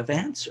different set of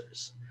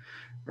answers,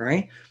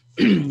 right?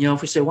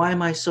 If we say, why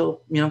am I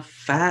so,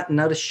 fat and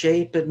out of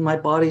shape and my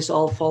body's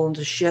all fallen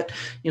to shit,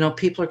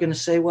 people are going to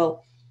say,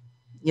 well,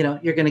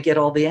 you're going to get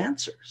all the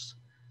answers,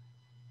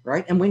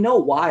 right? And we know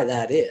why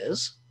that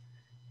is.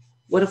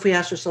 What if we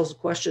ask ourselves the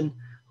question,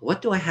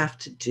 what do I have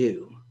to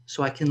do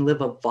so I can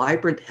live a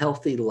vibrant,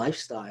 healthy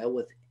lifestyle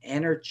with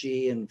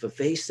energy and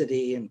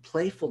vivacity and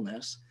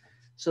playfulness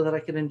so that I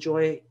can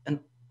enjoy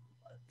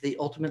the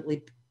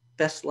ultimately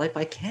best life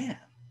I can?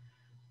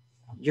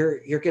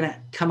 You're going to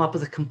come up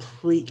with a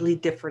completely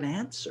different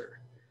answer,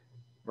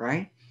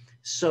 right?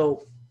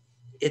 So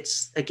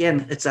it's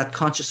that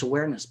conscious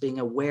awareness, being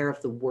aware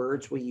of the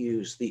words we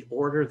use, the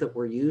order that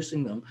we're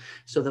using them,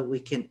 so that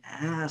we can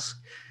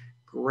ask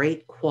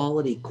great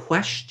quality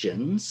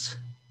questions,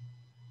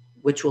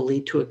 which will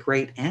lead to a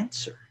great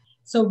answer.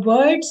 So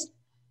words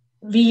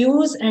we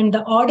use and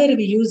the order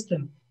we use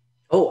them.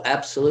 Oh,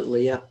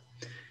 absolutely. Yeah.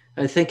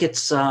 I think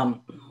it's,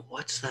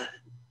 what's that?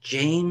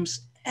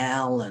 James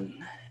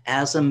Allen,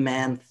 As a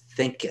Man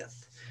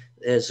Thinketh,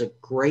 is a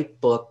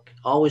great book,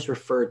 always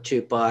referred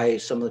to by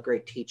some of the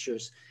great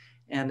teachers.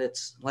 And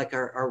it's like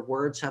our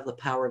words have the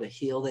power to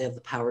heal. They have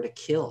the power to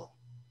kill.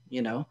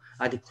 You know,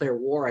 I declare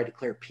war. I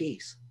declare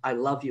peace. I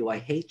love you. I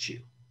hate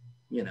you,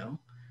 you know.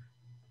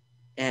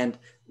 And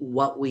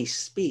what we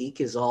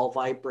speak is all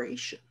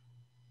vibration.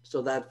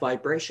 So that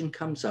vibration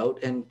comes out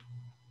and,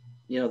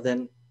 you know,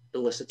 then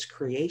elicits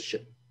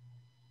creation,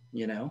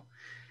 you know.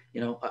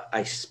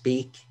 I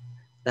speak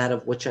that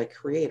of which I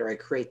create, or I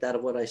create that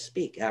of what I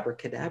speak.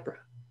 Abracadabra,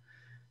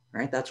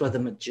 right? That's why the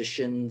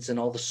magicians and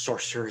all the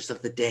sorcerers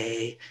of the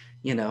day,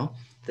 you know,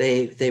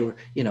 they were,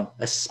 you know,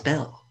 a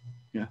spell,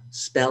 you know,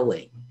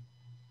 spelling,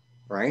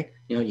 right?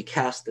 You know, you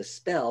cast a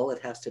spell,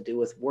 it has to do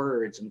with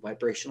words and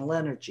vibrational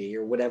energy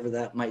or whatever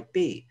that might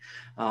be.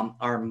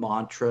 Our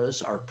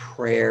mantras, our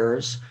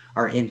prayers,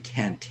 our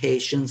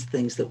incantations,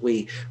 things that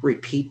we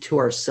repeat to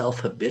ourselves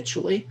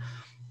habitually.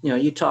 You know,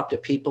 you talk to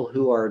people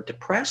who are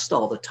depressed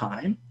all the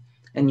time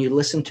and you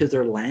listen to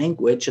their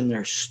language and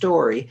their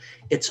story,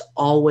 it's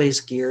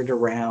always geared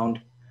around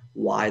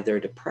why they're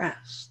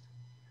depressed.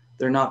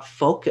 They're not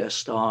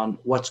focused on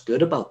what's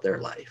good about their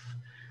life.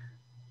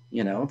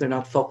 You know, they're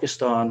not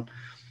focused on,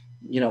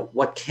 you know,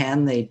 what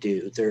can they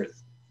do?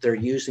 They're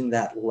using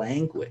that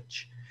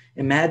language.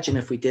 Imagine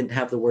if we didn't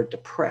have the word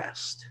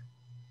depressed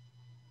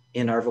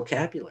in our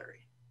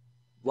vocabulary.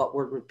 What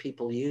word would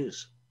people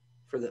use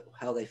for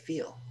how they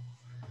feel?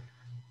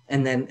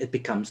 And then it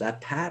becomes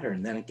that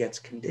pattern, then it gets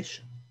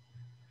conditioned,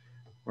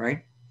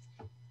 right?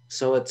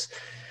 So it's,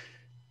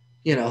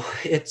 you know,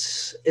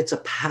 it's a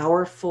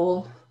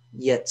powerful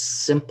yet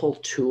simple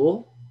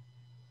tool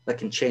that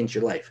can change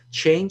your life.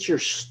 Change your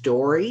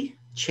story,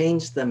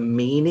 change the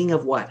meaning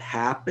of what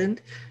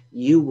happened,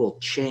 you will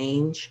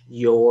change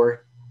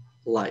your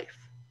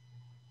life.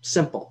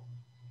 Simple.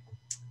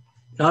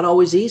 Not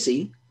always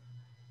easy,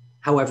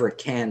 however, it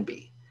can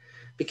be.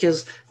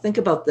 Because think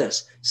about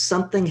this,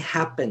 something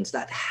happens,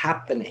 that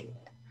happening.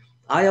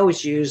 I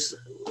always use,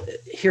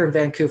 here in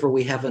Vancouver,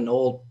 we have an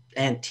old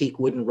antique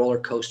wooden roller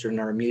coaster in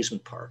our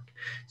amusement park.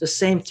 It's the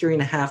same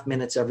 3.5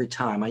 minutes every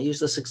time. I use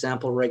this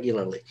example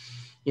regularly.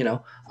 You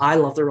know, I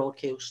love the roller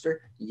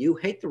coaster. You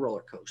hate the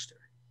roller coaster,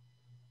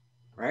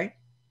 right?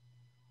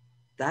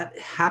 That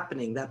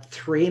happening, that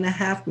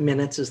 3.5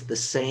 minutes is the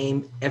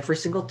same every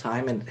single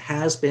time, and it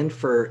has been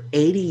for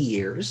 80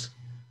 years.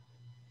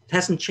 It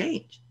hasn't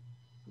changed.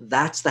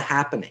 That's the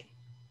happening,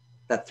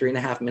 that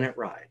 3.5 minute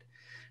ride.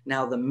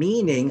 Now, the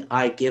meaning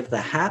I give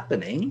the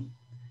happening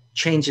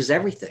changes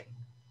everything.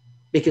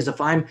 Because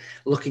if I'm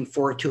looking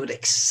forward to it,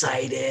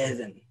 excited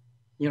and,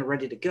 you know,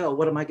 ready to go,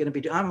 what am I going to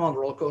be doing? I'm on the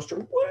roller coaster.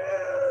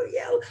 Whoa,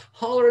 yeah,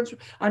 hollering.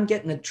 I'm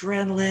getting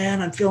adrenaline.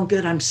 I'm feeling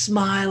good. I'm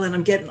smiling.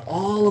 I'm getting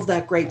all of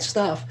that great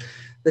stuff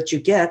that you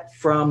get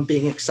from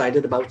being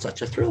excited about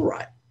such a thrill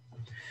ride.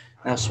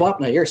 Now,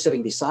 Swapna, you're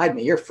sitting beside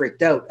me. You're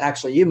freaked out.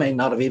 Actually, you may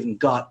not have even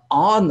got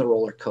on the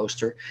roller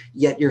coaster,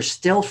 yet you're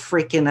still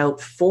freaking out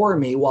for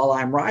me while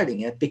I'm riding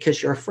it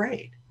because you're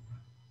afraid,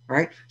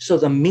 right? So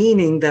the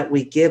meaning that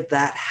we give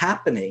that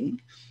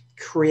happening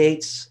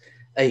creates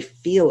a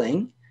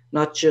feeling,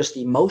 not just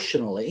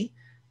emotionally,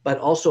 but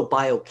also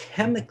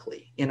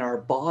biochemically in our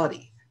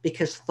body,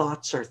 because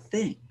thoughts are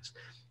things.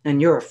 And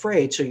you're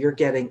afraid, so you're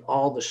getting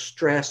all the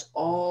stress,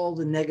 all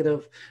the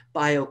negative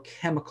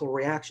biochemical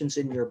reactions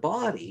in your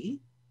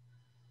body,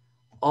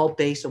 all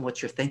based on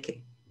what you're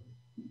thinking.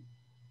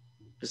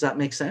 Does that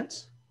make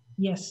sense?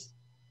 Yes.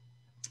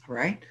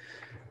 Right?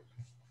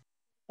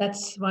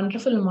 That's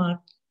wonderful,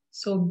 Mark.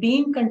 So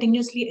being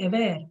continuously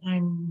aware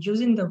and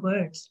using the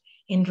words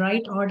in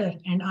right order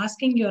and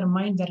asking your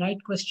mind the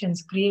right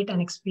questions create an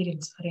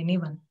experience for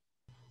anyone.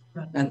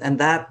 And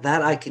that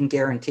I can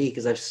guarantee,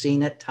 because I've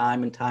seen it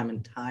time and time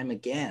and time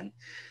again,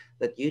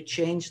 that you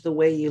change the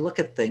way you look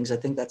at things. I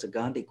think that's a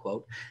Gandhi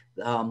quote.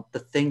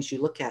 The things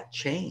you look at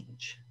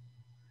change,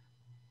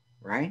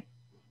 right?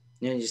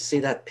 You know, you see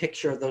that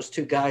picture of those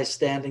two guys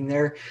standing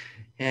there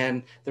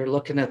and they're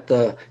looking at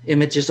the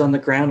images on the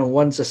ground, and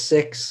one's a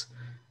 6.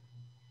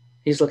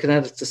 He's looking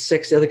at it's a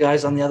 6. The other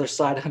guy's on the other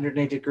side,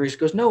 180 degrees,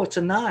 goes, no, it's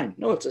a 9.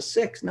 No, it's a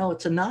 6. No,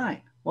 it's a 9.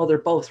 Well, they're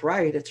both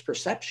right. It's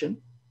perception,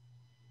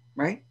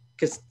 right?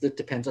 Because it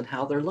depends on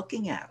how they're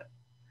looking at it.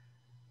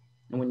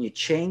 And when you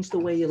change the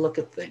way you look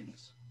at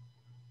things,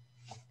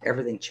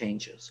 everything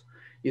changes.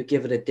 You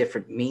give it a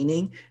different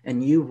meaning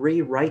and you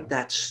rewrite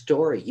that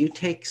story. You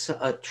take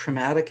a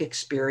traumatic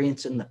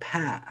experience in the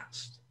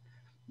past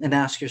and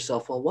ask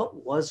yourself, well,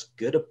 what was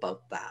good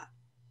about that?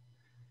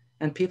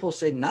 And people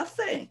say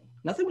nothing.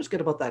 Nothing was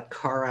good about that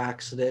car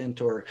accident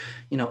or,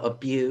 you know,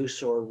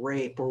 abuse or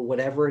rape or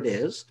whatever it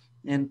is.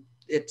 And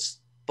it's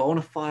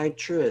bona fide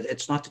truth.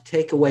 It's not to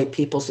take away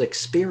people's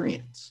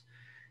experience,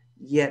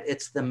 yet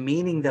it's the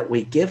meaning that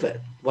we give it.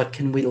 What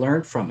can we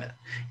learn from it?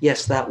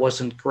 Yes, that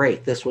wasn't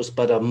great. This was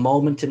but a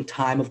moment in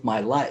time of my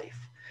life.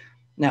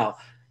 Now,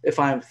 if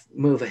I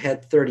move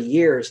ahead 30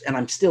 years and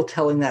I'm still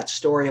telling that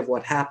story of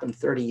what happened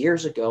 30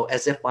 years ago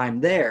as if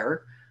I'm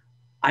there,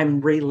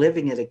 I'm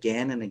reliving it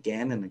again and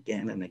again and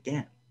again and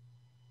again.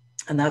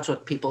 And that's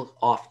what people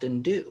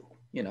often do,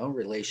 you know,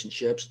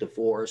 relationships,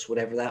 divorce,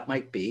 whatever that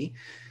might be.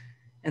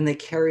 And they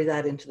carry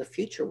that into the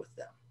future with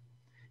them.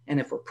 And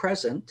if we're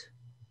present,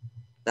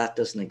 that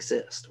doesn't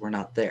exist. We're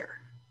not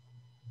there.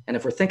 And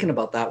if we're thinking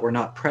about that, we're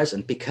not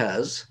present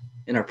because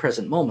in our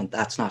present moment,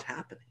 that's not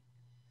happening.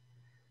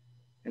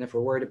 And if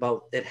we're worried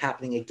about it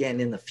happening again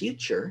in the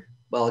future,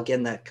 well,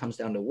 again, that comes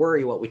down to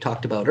worry, what we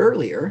talked about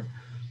earlier.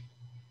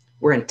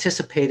 We're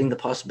anticipating the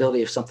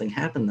possibility of something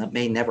happening that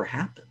may never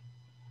happen.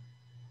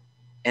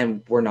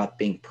 And we're not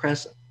being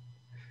present.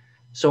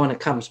 So when it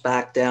comes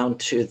back down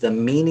to the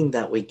meaning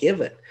that we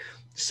give it,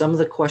 some of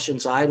the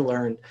questions I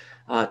learned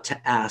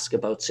to ask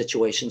about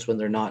situations when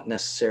they're not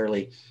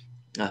necessarily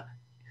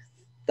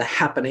the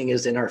happening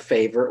is in our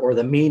favor, or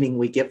the meaning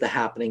we give the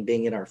happening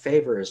being in our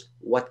favor, is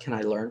what can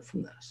I learn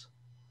from this?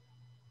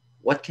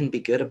 What can be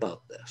good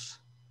about this?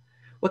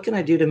 What can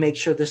I do to make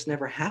sure this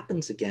never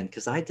happens again?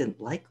 Because I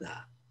didn't like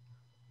that.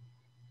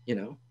 You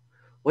know,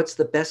 what's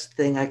the best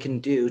thing I can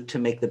do to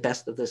make the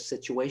best of this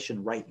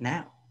situation right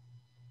now?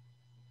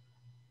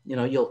 You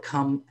know, you'll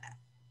come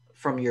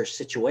from your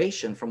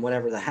situation, from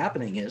whatever the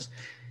happening is,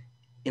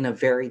 in a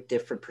very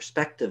different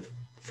perspective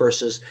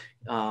versus,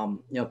 you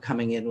know,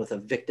 coming in with a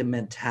victim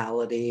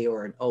mentality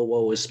or an, oh,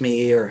 woe is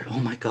me, or, oh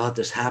my God,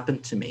 this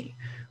happened to me.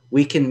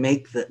 We can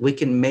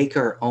make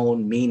our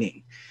own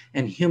meaning.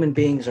 And human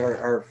beings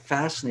are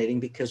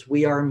fascinating because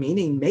we are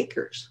meaning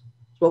makers.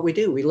 It's what we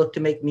do. We look to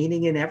make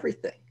meaning in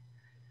everything.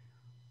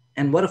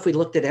 And what if we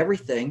looked at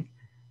everything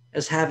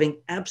as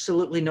having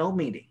absolutely no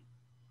meaning?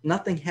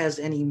 Nothing has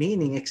any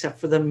meaning except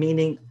for the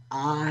meaning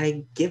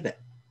I give it,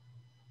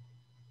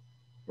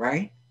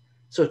 right?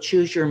 So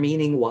choose your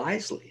meaning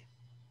wisely,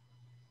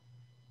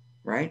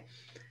 right?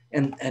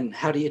 And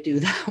how do you do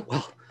that?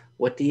 Well,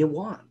 what do you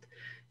want?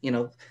 You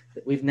know,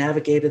 we've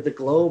navigated the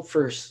globe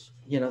for,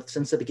 you know,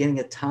 since the beginning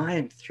of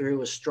time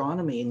through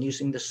astronomy and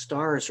using the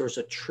stars as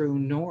a true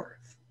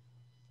north.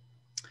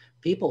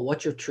 People,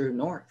 what's your true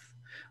north?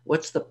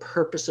 What's the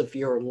purpose of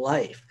your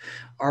life?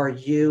 Are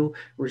you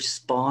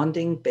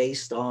responding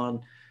based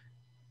on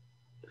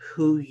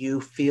who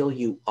you feel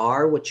you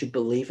are, what you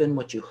believe in,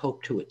 what you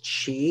hope to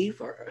achieve,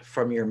 or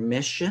from your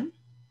mission?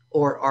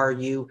 Or are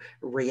you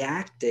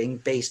reacting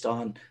based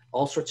on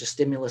all sorts of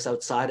stimulus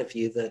outside of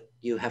you that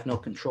you have no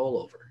control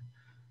over?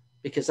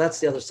 Because that's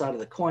the other side of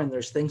the coin.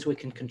 There's things we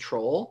can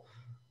control.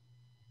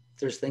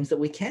 There's things that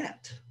we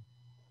can't,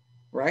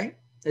 right?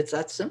 It's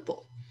that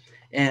simple.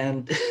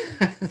 And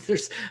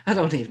I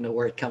don't even know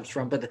where it comes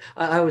from, but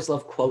I always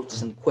love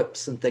quotes and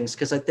quips and things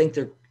because I think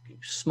they're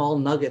small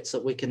nuggets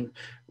that we can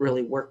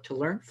really work to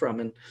learn from.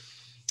 And,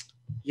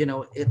 you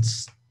know, it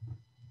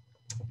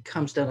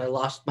comes down, I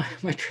lost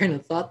my train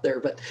of thought there,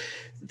 but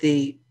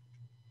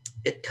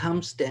it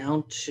comes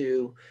down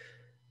to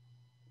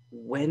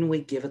when we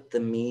give it the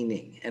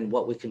meaning, and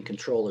what we can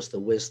control is the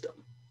wisdom.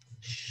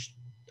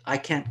 I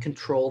can't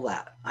control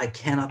that. I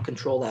cannot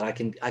control that. I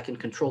can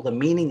control the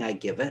meaning I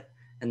give it.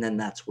 And then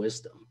that's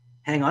wisdom.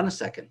 Hang on a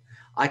second.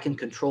 I can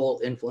control,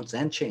 influence,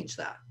 and change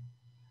that.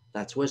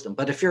 That's wisdom.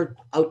 But if you're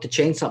out to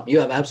change something you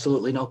have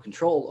absolutely no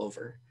control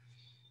over,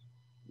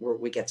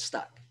 we get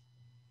stuck,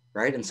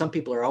 right? And some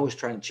people are always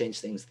trying to change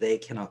things they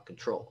cannot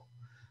control.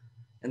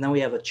 And then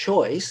we have a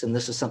choice, and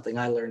this is something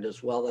I learned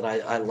as well that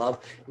I love.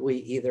 We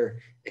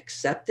either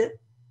accept it,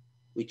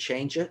 we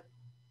change it,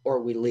 or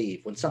we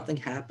leave. When something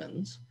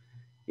happens,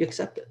 you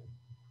accept it,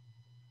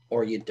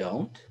 or you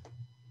don't,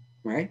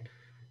 right?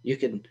 You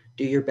can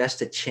do your best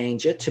to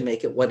change it, to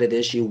make it what it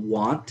is you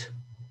want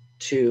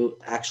to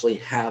actually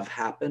have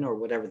happen, or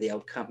whatever the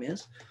outcome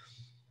is.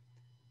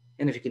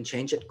 And if you can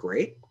change it,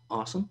 great,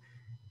 awesome.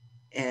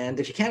 And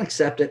if you can't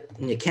accept it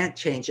and you can't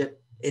change it,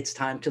 it's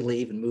time to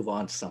leave and move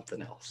on to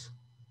something else,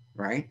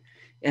 right?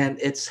 And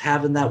it's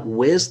having that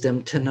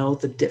wisdom to know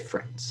the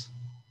difference.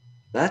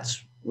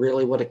 That's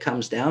really what it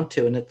comes down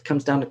to. And it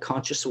comes down to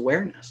conscious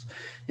awareness.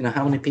 You know,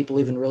 how many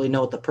people even really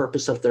know what the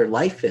purpose of their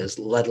life is,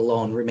 let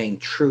alone remain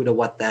true to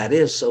what that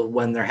is? So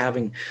when they're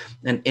having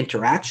an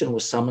interaction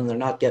with someone, they're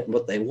not getting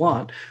what they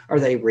want. Are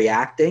they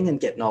reacting and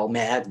getting all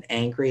mad and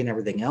angry and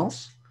everything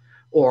else?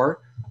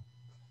 Or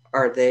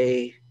are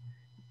they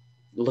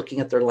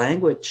looking at their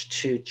language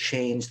to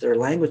change their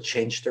language,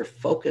 change their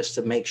focus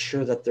to make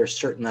sure that they're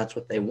certain that's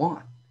what they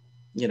want?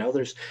 You know,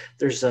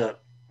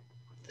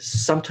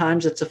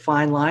 sometimes it's a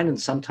fine line and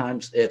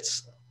sometimes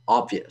it's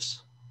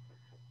obvious.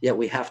 Yet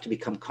we have to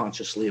become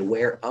consciously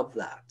aware of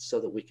that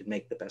so that we can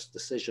make the best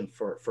decision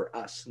for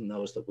us and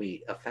those that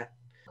we affect.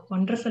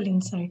 Wonderful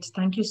insights.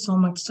 Thank you so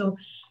much. So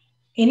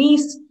any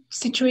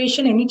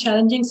situation, any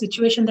challenging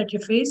situation that you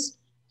face,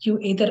 you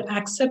either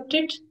accept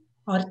it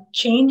or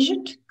change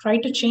it, try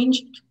to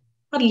change it,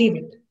 or leave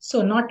it.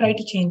 So not try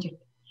to change it.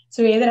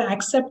 So either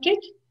accept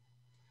it,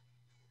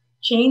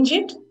 change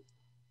it,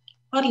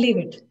 or leave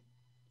it.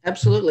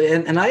 Absolutely.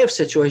 And I have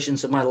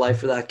situations in my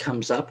life where that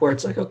comes up where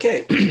it's like,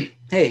 okay,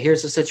 hey,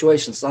 here's the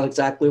situation. It's not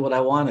exactly what I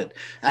wanted.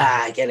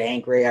 I get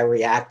angry. I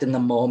react in the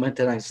moment.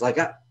 And it's like,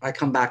 I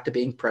come back to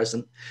being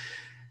present.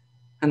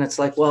 And it's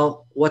like,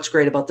 well, what's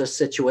great about this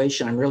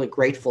situation? I'm really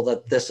grateful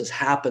that this has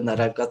happened,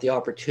 that I've got the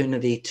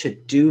opportunity to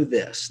do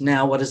this.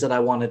 Now, what is it I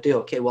want to do?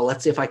 Okay, well,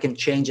 let's see if I can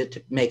change it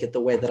to make it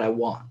the way that I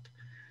want.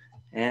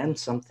 And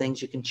some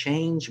things you can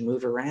change,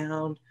 move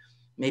around.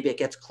 Maybe it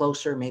gets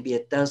closer, maybe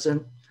it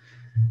doesn't.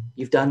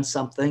 You've done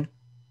something.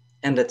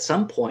 And at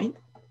some point,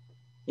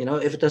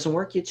 if it doesn't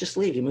work, you just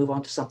leave, you move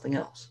on to something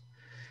else.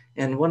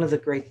 And one of the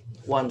great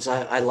ones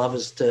I love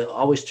is to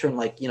always turn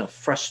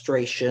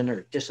frustration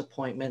or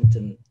disappointment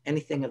and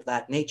anything of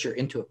that nature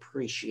into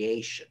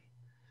appreciation.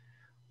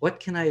 What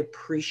can I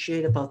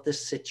appreciate about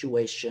this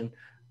situation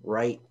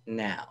right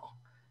now?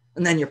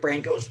 And then your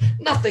brain goes,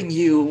 nothing,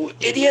 you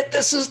idiot.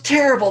 This is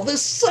terrible.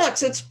 This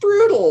sucks. It's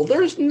brutal.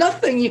 There's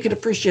nothing you can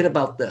appreciate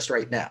about this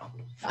right now.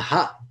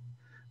 Aha.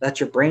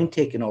 That's your brain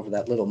taking over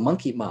that little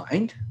monkey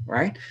mind,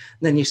 right? And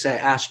then you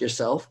ask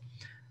yourself,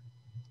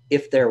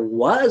 if there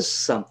was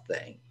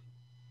something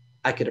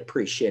I could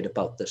appreciate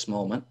about this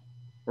moment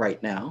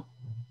right now,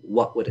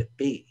 what would it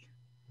be?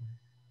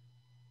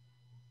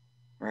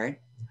 Right?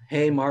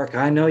 Hey, Mark,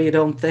 I know you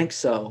don't think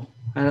so.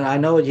 And I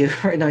know you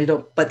right now you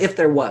don't, but if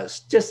there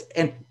was,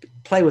 and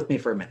play with me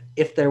for a minute.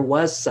 If there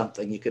was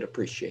something you could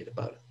appreciate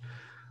about it,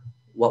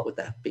 what would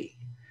that be?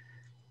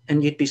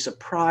 And you'd be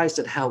surprised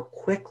at how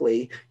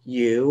quickly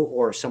you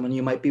or someone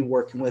you might be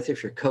working with,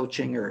 if you're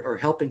coaching or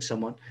helping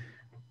someone,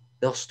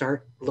 they'll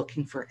start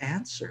looking for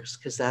answers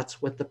because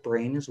that's what the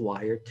brain is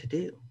wired to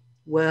do.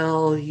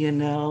 Well,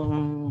 and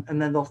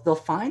then they'll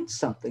find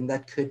something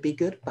that could be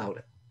good about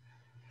it.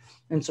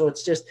 And so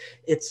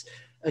it's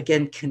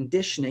again,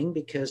 conditioning,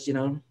 because,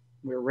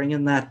 we're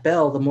ringing that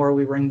bell. The more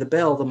we ring the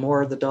bell, the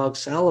more the dog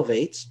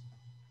salivates.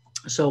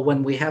 So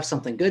when we have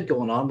something good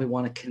going on, we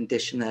want to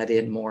condition that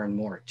in more and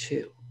more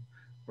too,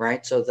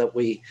 right? So that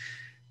we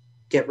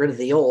get rid of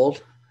the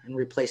old and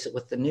replace it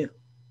with the new.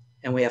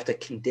 And we have to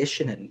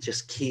condition it and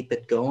just keep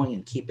it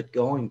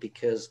going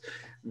because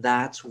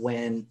that's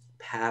when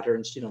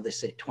patterns, they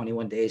say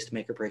 21 days to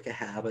make or break a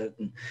habit.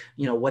 And,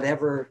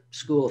 whatever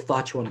school of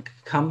thought you want to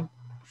come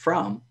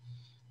from,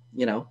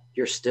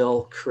 you're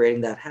still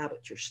creating that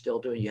habit. You're still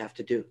doing, you have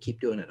to keep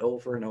doing it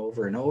over and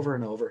over and over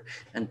and over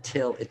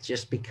until it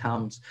just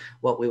becomes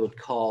what we would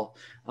call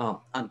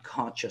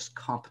unconscious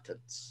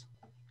competence.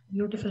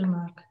 Beautiful,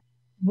 Mark.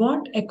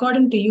 What,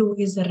 according to you,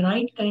 is the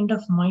right kind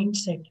of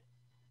mindset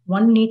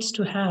one needs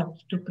to have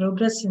to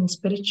progress in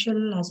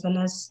spiritual as well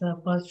as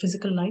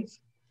physical life?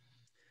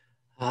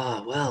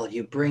 Well,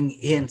 you bring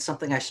in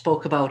something I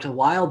spoke about a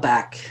while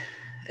back,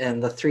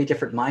 and the 3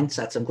 different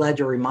mindsets. I'm glad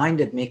you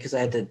reminded me because I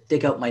had to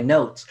dig out my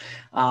notes.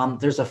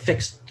 There's a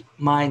fixed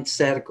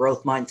mindset, a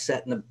growth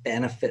mindset, and a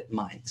benefit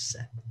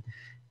mindset.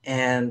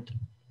 And,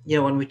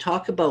 when we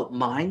talk about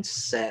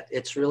mindset,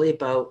 it's really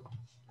about,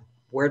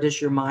 where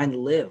does your mind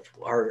live?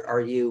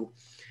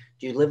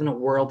 Do you live in a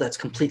world that's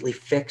completely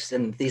fixed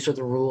and these are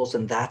the rules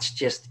and that's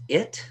just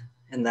it?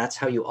 And that's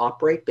how you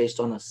operate based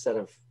on a set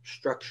of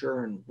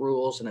structure and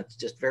rules, and it's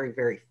just very,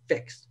 very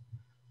fixed,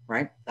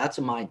 right? That's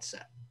a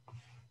mindset.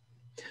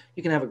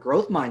 You can have a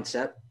growth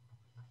mindset,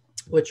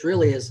 which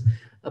really is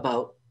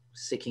about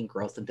seeking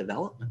growth and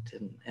development.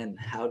 And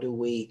how do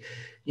we,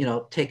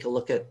 take a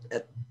look at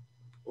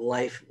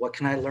life? What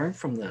can I learn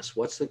from this?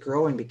 What's the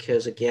growing?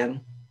 Because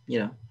again,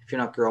 if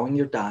you're not growing,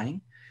 you're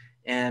dying.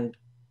 And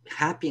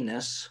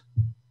happiness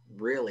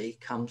really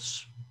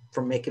comes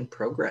from making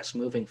progress,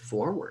 moving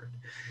forward.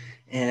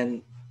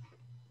 And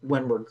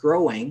when we're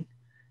growing,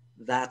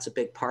 that's a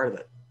big part of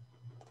it.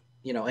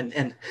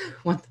 And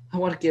I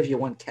want to give you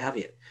one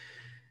caveat.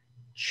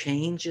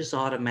 Change is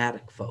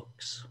automatic,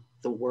 folks.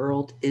 The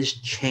world is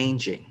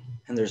changing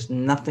and there's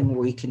nothing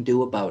we can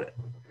do about it,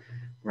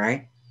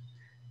 right?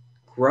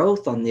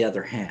 Growth, on the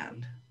other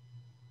hand,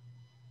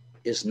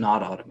 is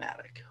not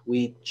automatic.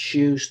 We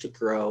choose to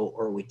grow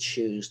or we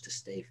choose to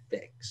stay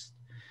fixed.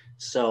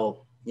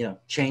 So,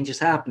 change is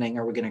happening.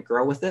 Are we going to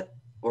grow with it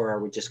or are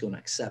we just going to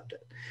accept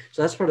it?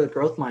 So that's part of the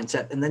growth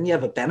mindset. And then you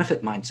have a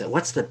benefit mindset.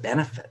 What's the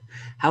benefit?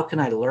 How can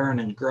I learn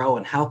and grow?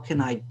 And how can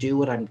I do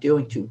what I'm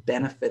doing to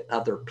benefit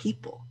other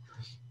people?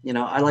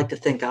 I like to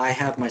think I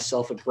have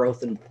myself a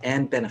growth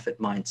and benefit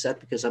mindset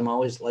because I'm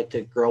always like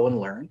to grow and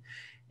learn.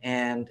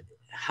 And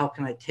how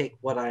can I take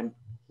what I'm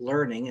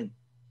learning and,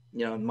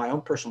 in my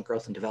own personal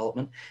growth and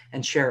development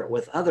and share it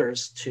with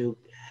others to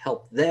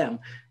help them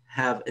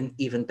have an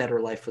even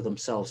better life for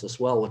themselves as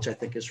well, which I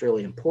think is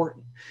really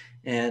important.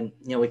 And,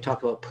 we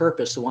talk about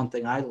purpose. The one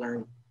thing I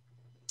learned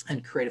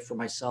and created for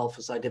myself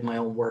as I did my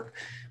own work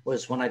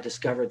was when I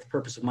discovered the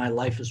purpose of my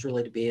life is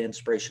really to be an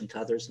inspiration to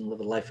others and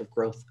live a life of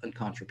growth and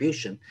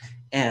contribution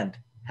and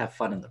have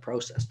fun in the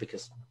process.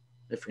 Because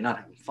if you're not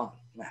having fun,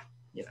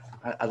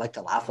 I like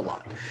to laugh a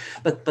lot,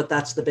 but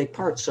that's the big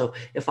part. So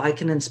if I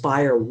can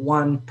inspire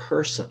one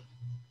person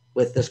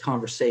with this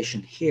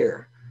conversation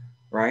here,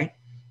 right,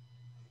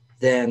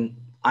 then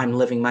I'm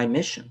living my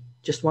mission.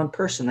 Just one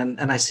person.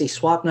 And I see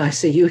Swapna, I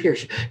see you here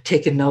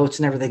taking notes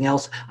and everything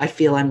else. I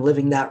feel I'm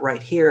living that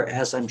right here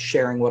as I'm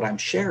sharing what I'm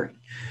sharing,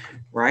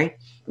 right?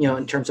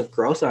 In terms of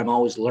growth, I'm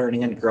always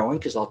learning and growing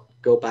because I'll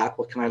go back.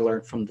 What can I learn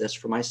from this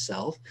for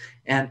myself?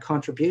 And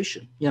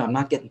contribution. I'm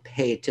not getting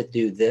paid to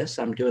do this.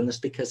 I'm doing this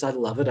because I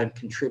love it. I'm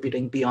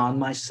contributing beyond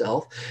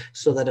myself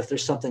so that if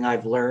there's something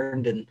I've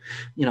learned and,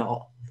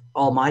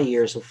 all my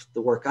years of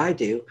the work I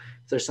do,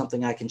 there's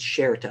something I can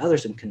share to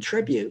others and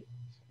contribute,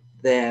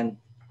 then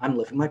I'm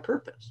living my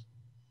purpose,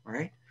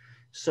 right?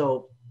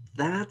 So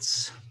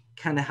that's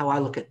kind of how I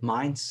look at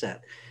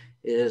mindset,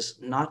 is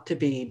not to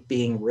be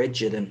being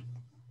rigid. And,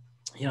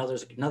 you know,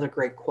 there's another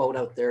great quote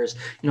out there is,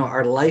 you know,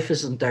 our life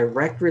is in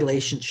direct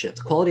relationship.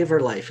 The quality of our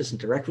life is in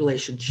direct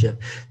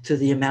relationship to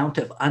the amount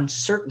of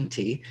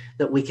uncertainty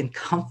that we can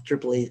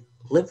comfortably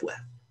live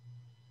with,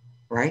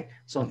 right?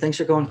 So when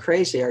things are going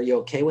crazy, are you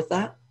okay with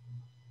that?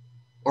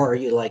 Or are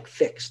you like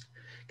fixed?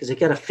 Because if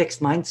you got a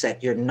fixed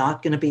mindset, you're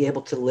not going to be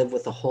able to live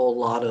with a whole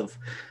lot of,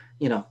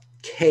 you know,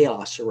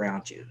 chaos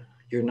around you.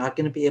 You're not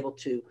going to be able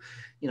to,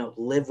 you know,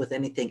 live with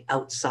anything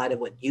outside of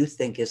what you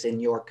think is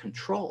in your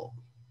control,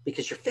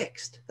 because you're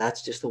fixed.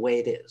 That's just the way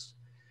it is.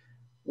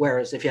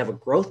 Whereas if you have a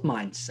growth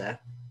mindset,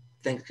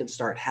 things can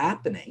start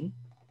happening,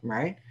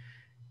 right?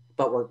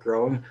 But we're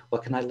growing.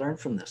 What can I learn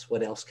from this?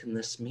 What else can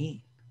this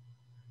mean?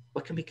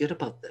 What can be good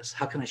about this?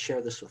 How can I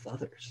share this with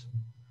others?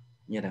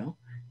 You know,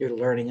 you're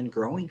learning and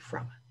growing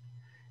from it.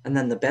 And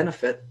then the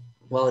benefit,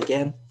 well,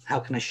 again, how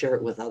can I share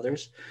it with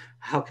others?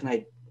 How can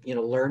I, you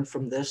know, learn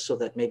from this so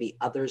that maybe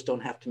others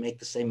don't have to make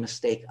the same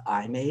mistake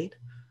I made?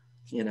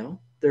 You know,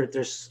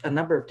 there's a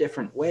number of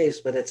different ways,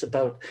 but it's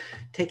about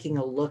taking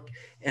a look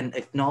and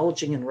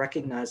acknowledging and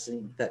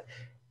recognizing that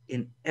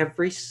in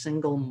every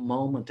single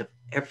moment of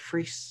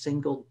every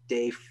single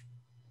day,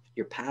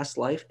 your past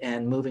life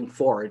and moving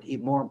forward,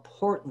 more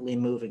importantly,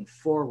 moving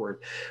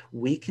forward,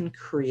 we can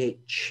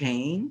create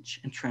change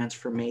and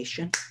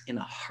transformation in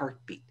a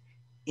heartbeat,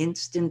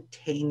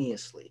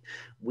 instantaneously.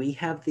 We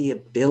have the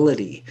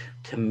ability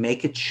to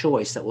make a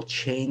choice that will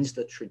change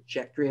the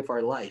trajectory of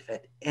our life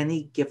at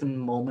any given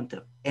moment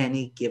of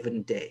any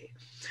given day.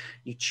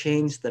 You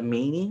change the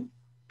meaning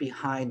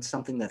behind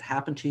something that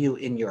happened to you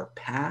in your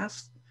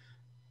past,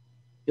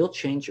 you'll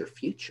change your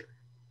future,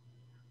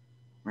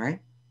 right?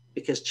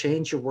 Because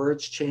change your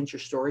words, change your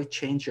story,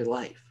 change your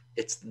life.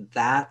 It's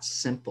that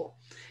simple.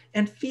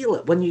 And feel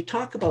it. When you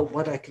talk about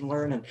what I can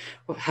learn and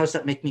how does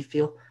that make me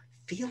feel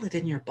it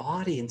in your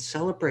body and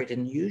celebrate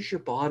and use your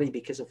body.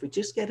 Because if we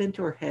just get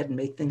into our head and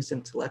make things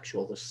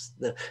intellectual,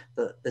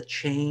 the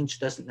change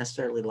doesn't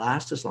necessarily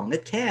last as long.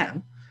 It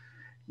can,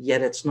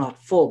 yet it's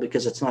not full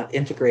because it's not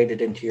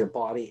integrated into your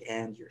body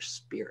and your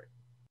spirit.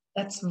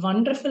 That's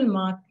wonderful,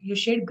 Mark. You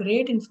shared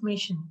great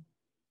information.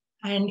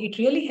 And it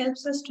really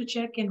helps us to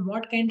check in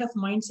what kind of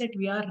mindset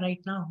we are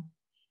right now.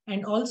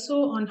 And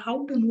also on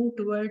how to move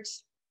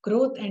towards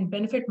growth and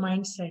benefit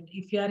mindset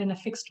if you are in a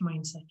fixed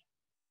mindset.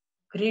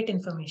 Great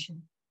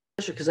information.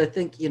 Because I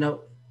think, you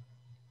know,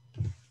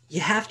 you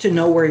have to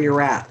know where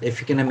you're at if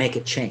you're going to make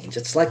a change.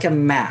 It's like a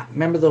map.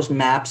 Remember those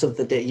maps of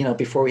the day, you know,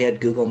 before we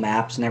had Google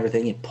Maps and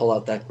everything, you'd pull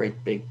out that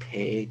great big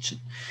page,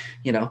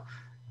 you know,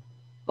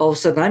 all of a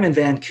sudden I'm in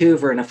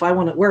Vancouver. And if I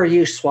want to, where are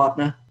you,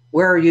 Swapna?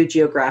 Where are you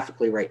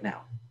geographically right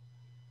now?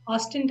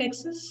 Austin,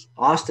 Texas.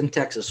 Austin,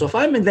 Texas. So if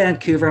I'm in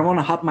Vancouver, I want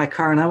to hop my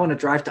car and I want to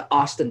drive to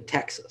Austin,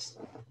 Texas,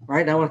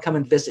 right? And I want to come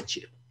and visit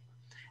you.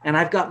 And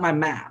I've got my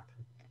map.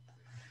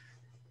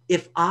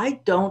 If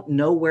I don't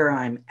know where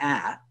I'm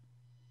at,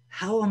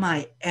 how am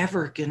I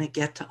ever going to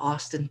get to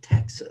Austin,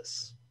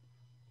 Texas?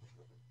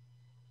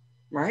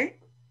 Right?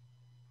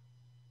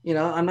 You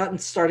know, I'm not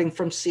starting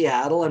from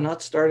Seattle. I'm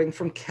not starting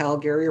from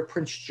Calgary or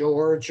Prince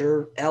George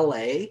or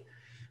LA.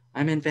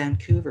 I'm in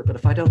Vancouver. But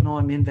if I don't know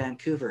I'm in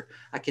Vancouver,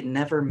 I can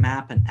never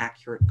map an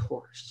accurate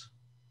course.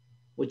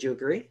 Would you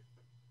agree?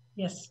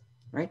 Yes.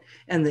 Right?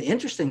 And the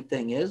interesting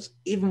thing is,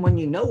 even when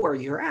you know where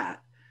you're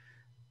at,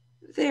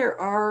 there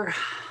are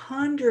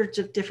hundreds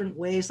of different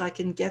ways I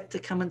can get to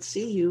come and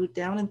see you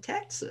down in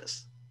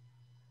Texas.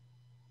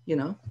 You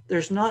know,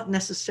 there's not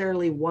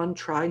necessarily one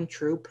tried and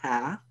true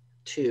path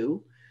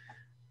to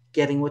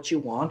getting what you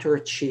want or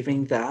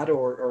achieving that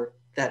or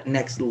that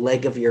next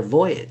leg of your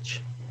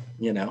voyage,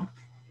 you know.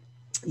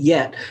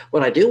 Yet,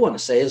 what I do want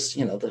to say is,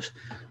 you know, the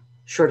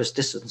shortest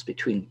distance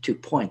between 2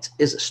 points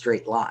is a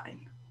straight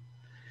line.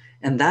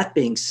 And that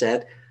being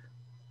said,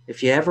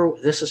 if you ever,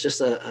 this is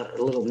just a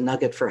little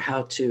nugget for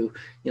how to,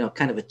 you know,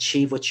 kind of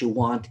achieve what you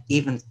want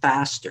even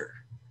faster.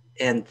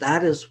 And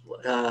that is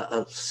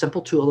a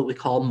simple tool that we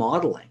call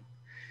modeling.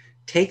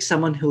 Take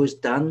someone who has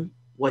done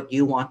what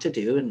you want to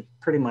do, and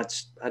pretty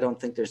much, I don't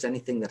think there's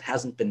anything that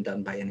hasn't been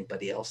done by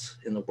anybody else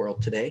in the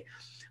world today,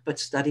 but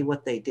study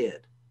what they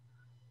did.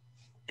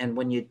 And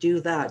when you do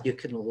that, you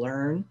can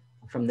learn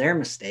from their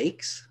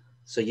mistakes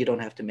so you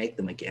don't have to make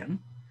them again.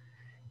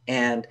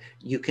 And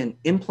you can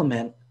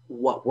implement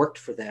what worked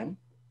for them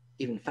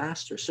even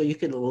faster. So you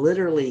could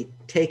literally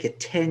take a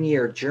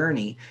 10-year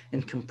journey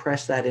and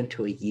compress that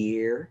into a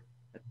year,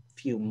 a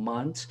few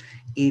months,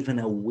 even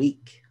a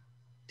week,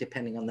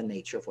 depending on the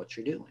nature of what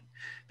you're doing.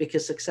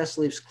 Because success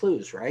leaves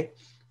clues, right?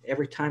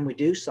 Every time we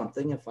do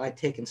something, if I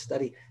take and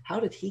study, how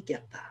did he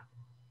get that?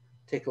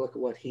 Take a look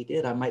at what he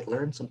did. I might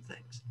learn some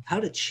things. How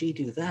did she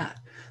do that?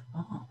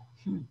 Oh,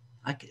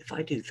 if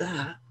I do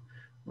that,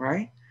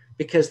 right?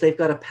 Because they've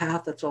got a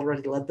path that's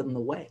already led them the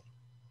way.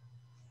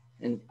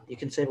 And you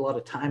can save a lot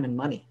of time and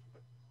money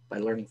by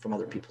learning from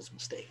other people's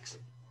mistakes.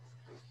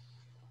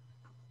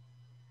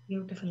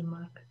 Beautiful,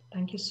 Marc.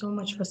 Thank you so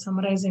much for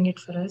summarizing it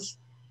for us.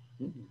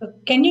 Mm-hmm.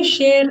 Can you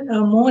share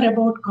more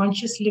about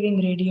Conscious Living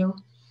Radio?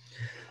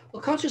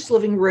 Well, Conscious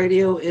Living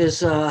Radio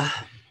is my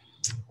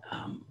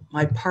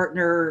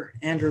partner,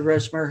 Andrew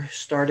Resmer,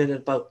 started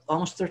about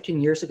almost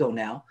 13 years ago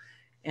now.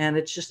 And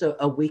it's just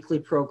a weekly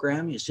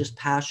program. He's just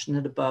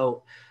passionate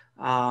about,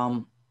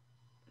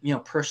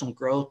 personal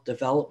growth,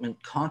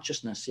 development,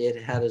 consciousness. He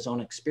had his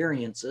own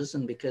experiences.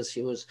 And because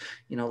he was,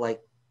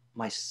 like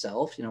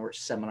myself, we're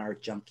seminar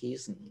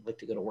junkies and like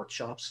to go to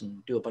workshops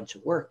and do a bunch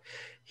of work.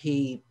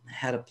 He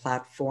had a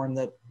platform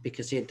that,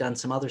 because he had done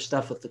some other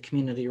stuff with the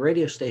community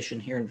radio station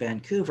here in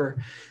Vancouver,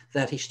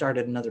 that he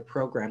started another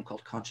program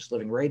called Conscious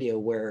Living Radio,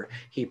 where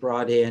he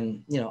brought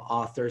in,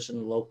 authors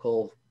and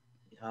local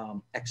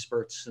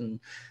experts and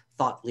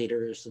thought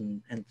leaders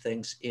and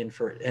things in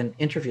for and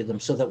interview them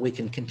so that we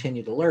can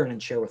continue to learn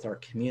and share with our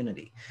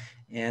community.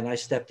 And I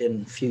stepped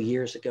in a few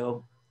years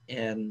ago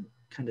and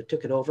kind of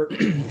took it over.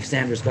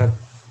 Xander's got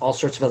all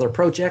sorts of other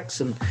projects,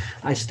 and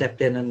I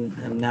stepped in and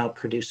am now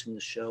producing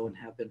the show and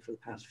have been for the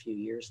past few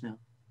years now.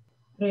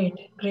 Great,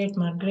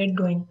 Marc. Great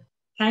going.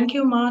 Thank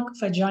you, Marc,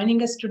 for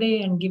joining us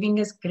today and giving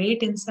us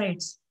great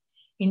insights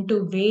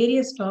into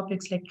various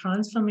topics like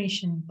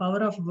transformation,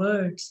 power of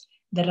words,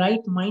 the right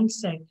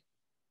mindset.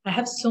 I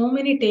have so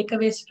many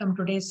takeaways from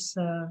today's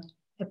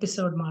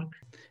episode, Marc.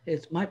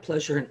 It's my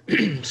pleasure.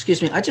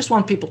 Excuse me. I just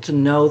want people to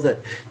know that,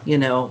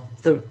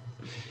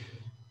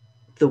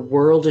 the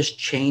world is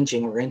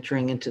changing. We're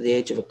entering into the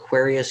age of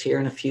Aquarius here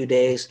in a few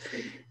days,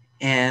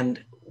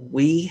 and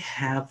we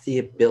have the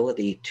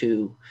ability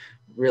to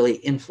really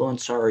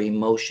influence our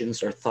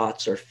emotions, our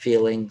thoughts, our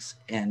feelings,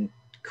 and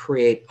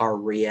create our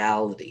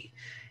reality.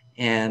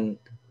 And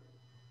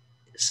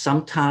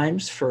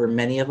sometimes for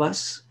many of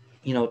us,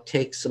 it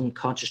takes some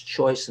conscious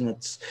choice, and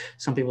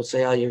some people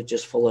say, oh, you're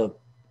just full of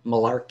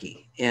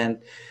malarkey. And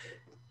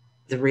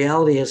the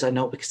reality is, I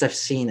know because I've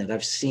seen it.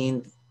 I've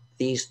seen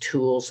these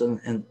tools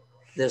and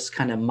this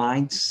kind of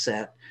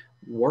mindset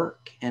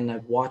work, and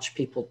I've watched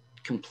people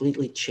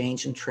completely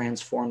change and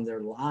transform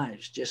their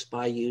lives just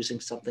by using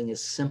something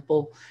as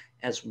simple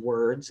as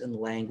words and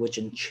language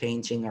and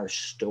changing our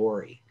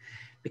story.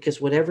 Because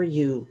whatever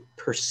you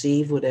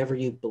perceive, whatever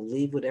you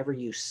believe, whatever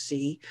you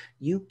see,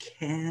 you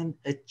can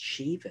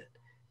achieve it.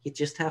 You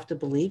just have to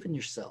believe in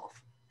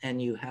yourself, and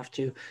you have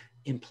to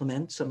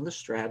implement some of the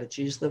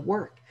strategies that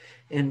work.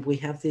 And we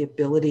have the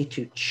ability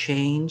to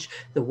change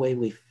the way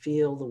we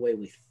feel, the way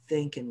we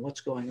think, and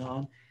what's going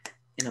on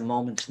in a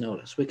moment's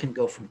notice. We can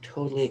go from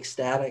totally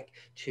ecstatic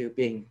to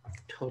being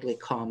totally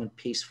calm and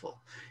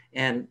peaceful.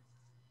 And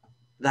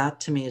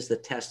that to me is the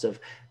test of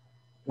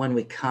when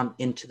we come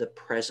into the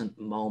present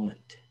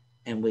moment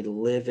and we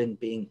live in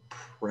being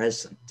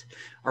present.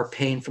 Our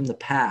pain from the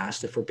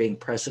past, if we're being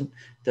present,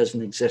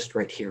 doesn't exist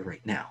right here,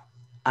 right now,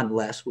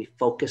 unless we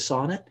focus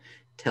on it,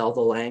 tell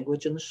the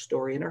language and the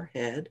story in our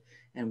head,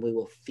 and we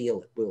will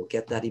feel it. We will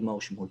get that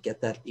emotion. We'll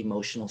get that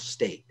emotional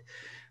state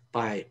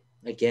by,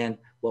 again,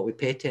 what we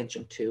pay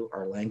attention to,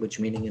 our language,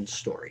 meaning, and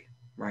story,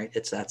 right?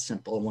 It's that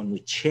simple. And when we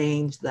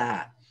change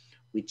that,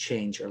 we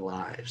change our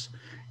lives,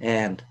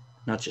 and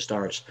not just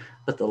ours,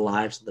 but the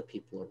lives of the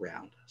people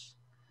around us.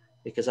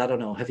 Because I don't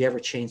know, have you ever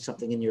changed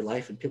something in your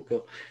life and people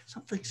go,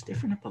 something's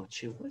different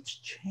about you? What's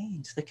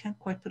changed? They can't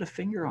quite put a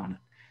finger on it.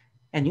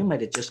 And you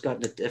might have just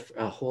gotten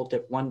a whole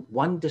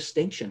one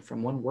distinction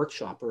from one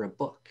workshop or a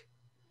book.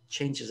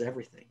 Changes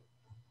everything.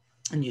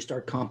 And you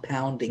start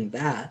compounding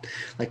that,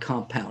 like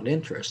compound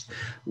interest.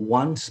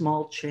 One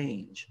small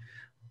change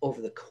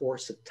over the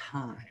course of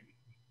time,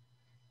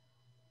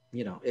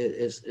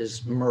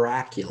 is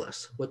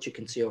miraculous, what you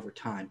can see over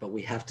time, but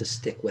we have to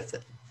stick with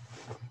it.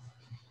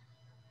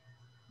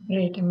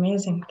 Great,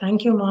 amazing.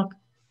 Thank you, Marc.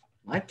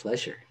 My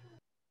pleasure.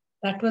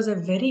 That was a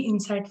very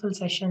insightful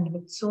session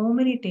with so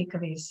many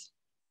takeaways.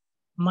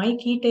 My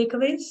key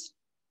takeaways: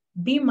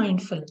 be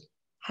mindful,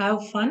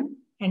 have fun,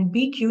 and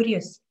be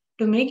curious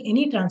to make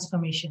any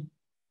transformation.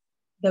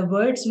 The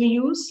words we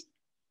use,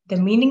 the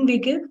meaning we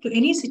give to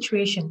any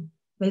situation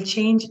will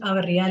change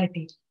our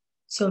reality.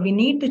 So we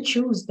need to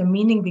choose the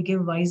meaning we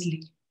give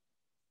wisely.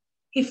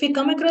 If we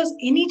come across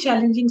any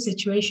challenging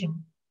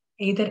situation,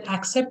 either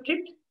accept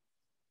it,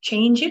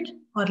 change it,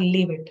 or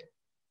leave it.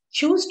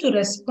 Choose to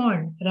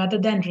respond rather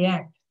than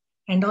react,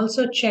 and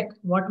also check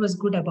what was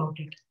good about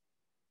it.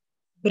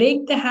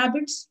 Break the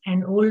habits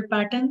and old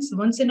patterns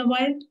once in a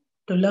while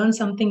to learn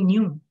something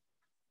new.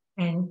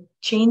 And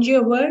change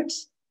your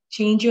words,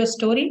 change your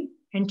story,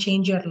 and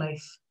change your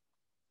life.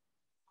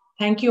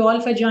 Thank you all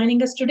for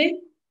joining us today.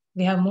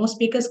 We have more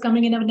speakers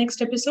coming in our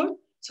next episode,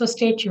 so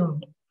stay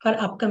tuned. For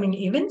upcoming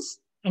events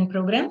and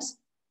programs,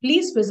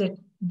 please visit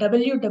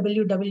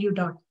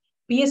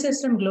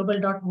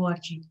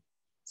www.pssmglobal.org.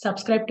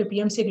 Subscribe to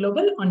PMC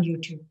Global on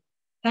YouTube.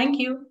 Thank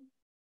you.